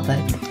eure Arbeit.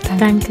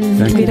 Danke.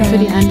 Wieder für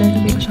die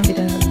Einladung.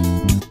 Wiederhören.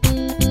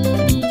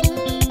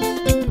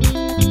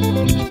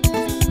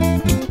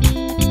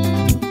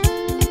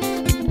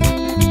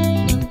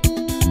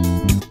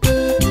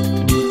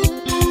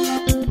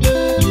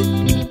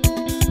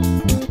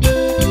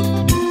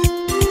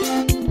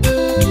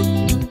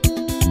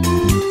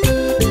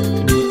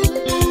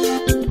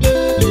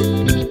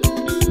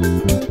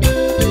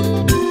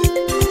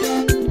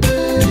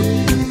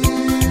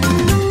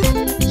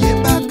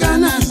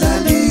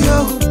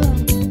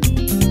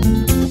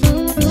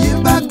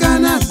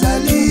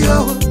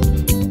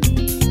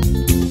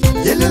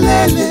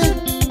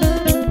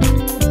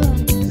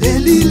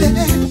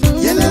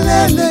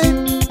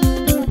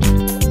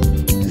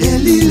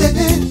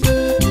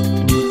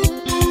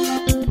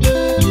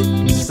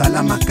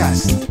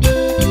 Salamakasi.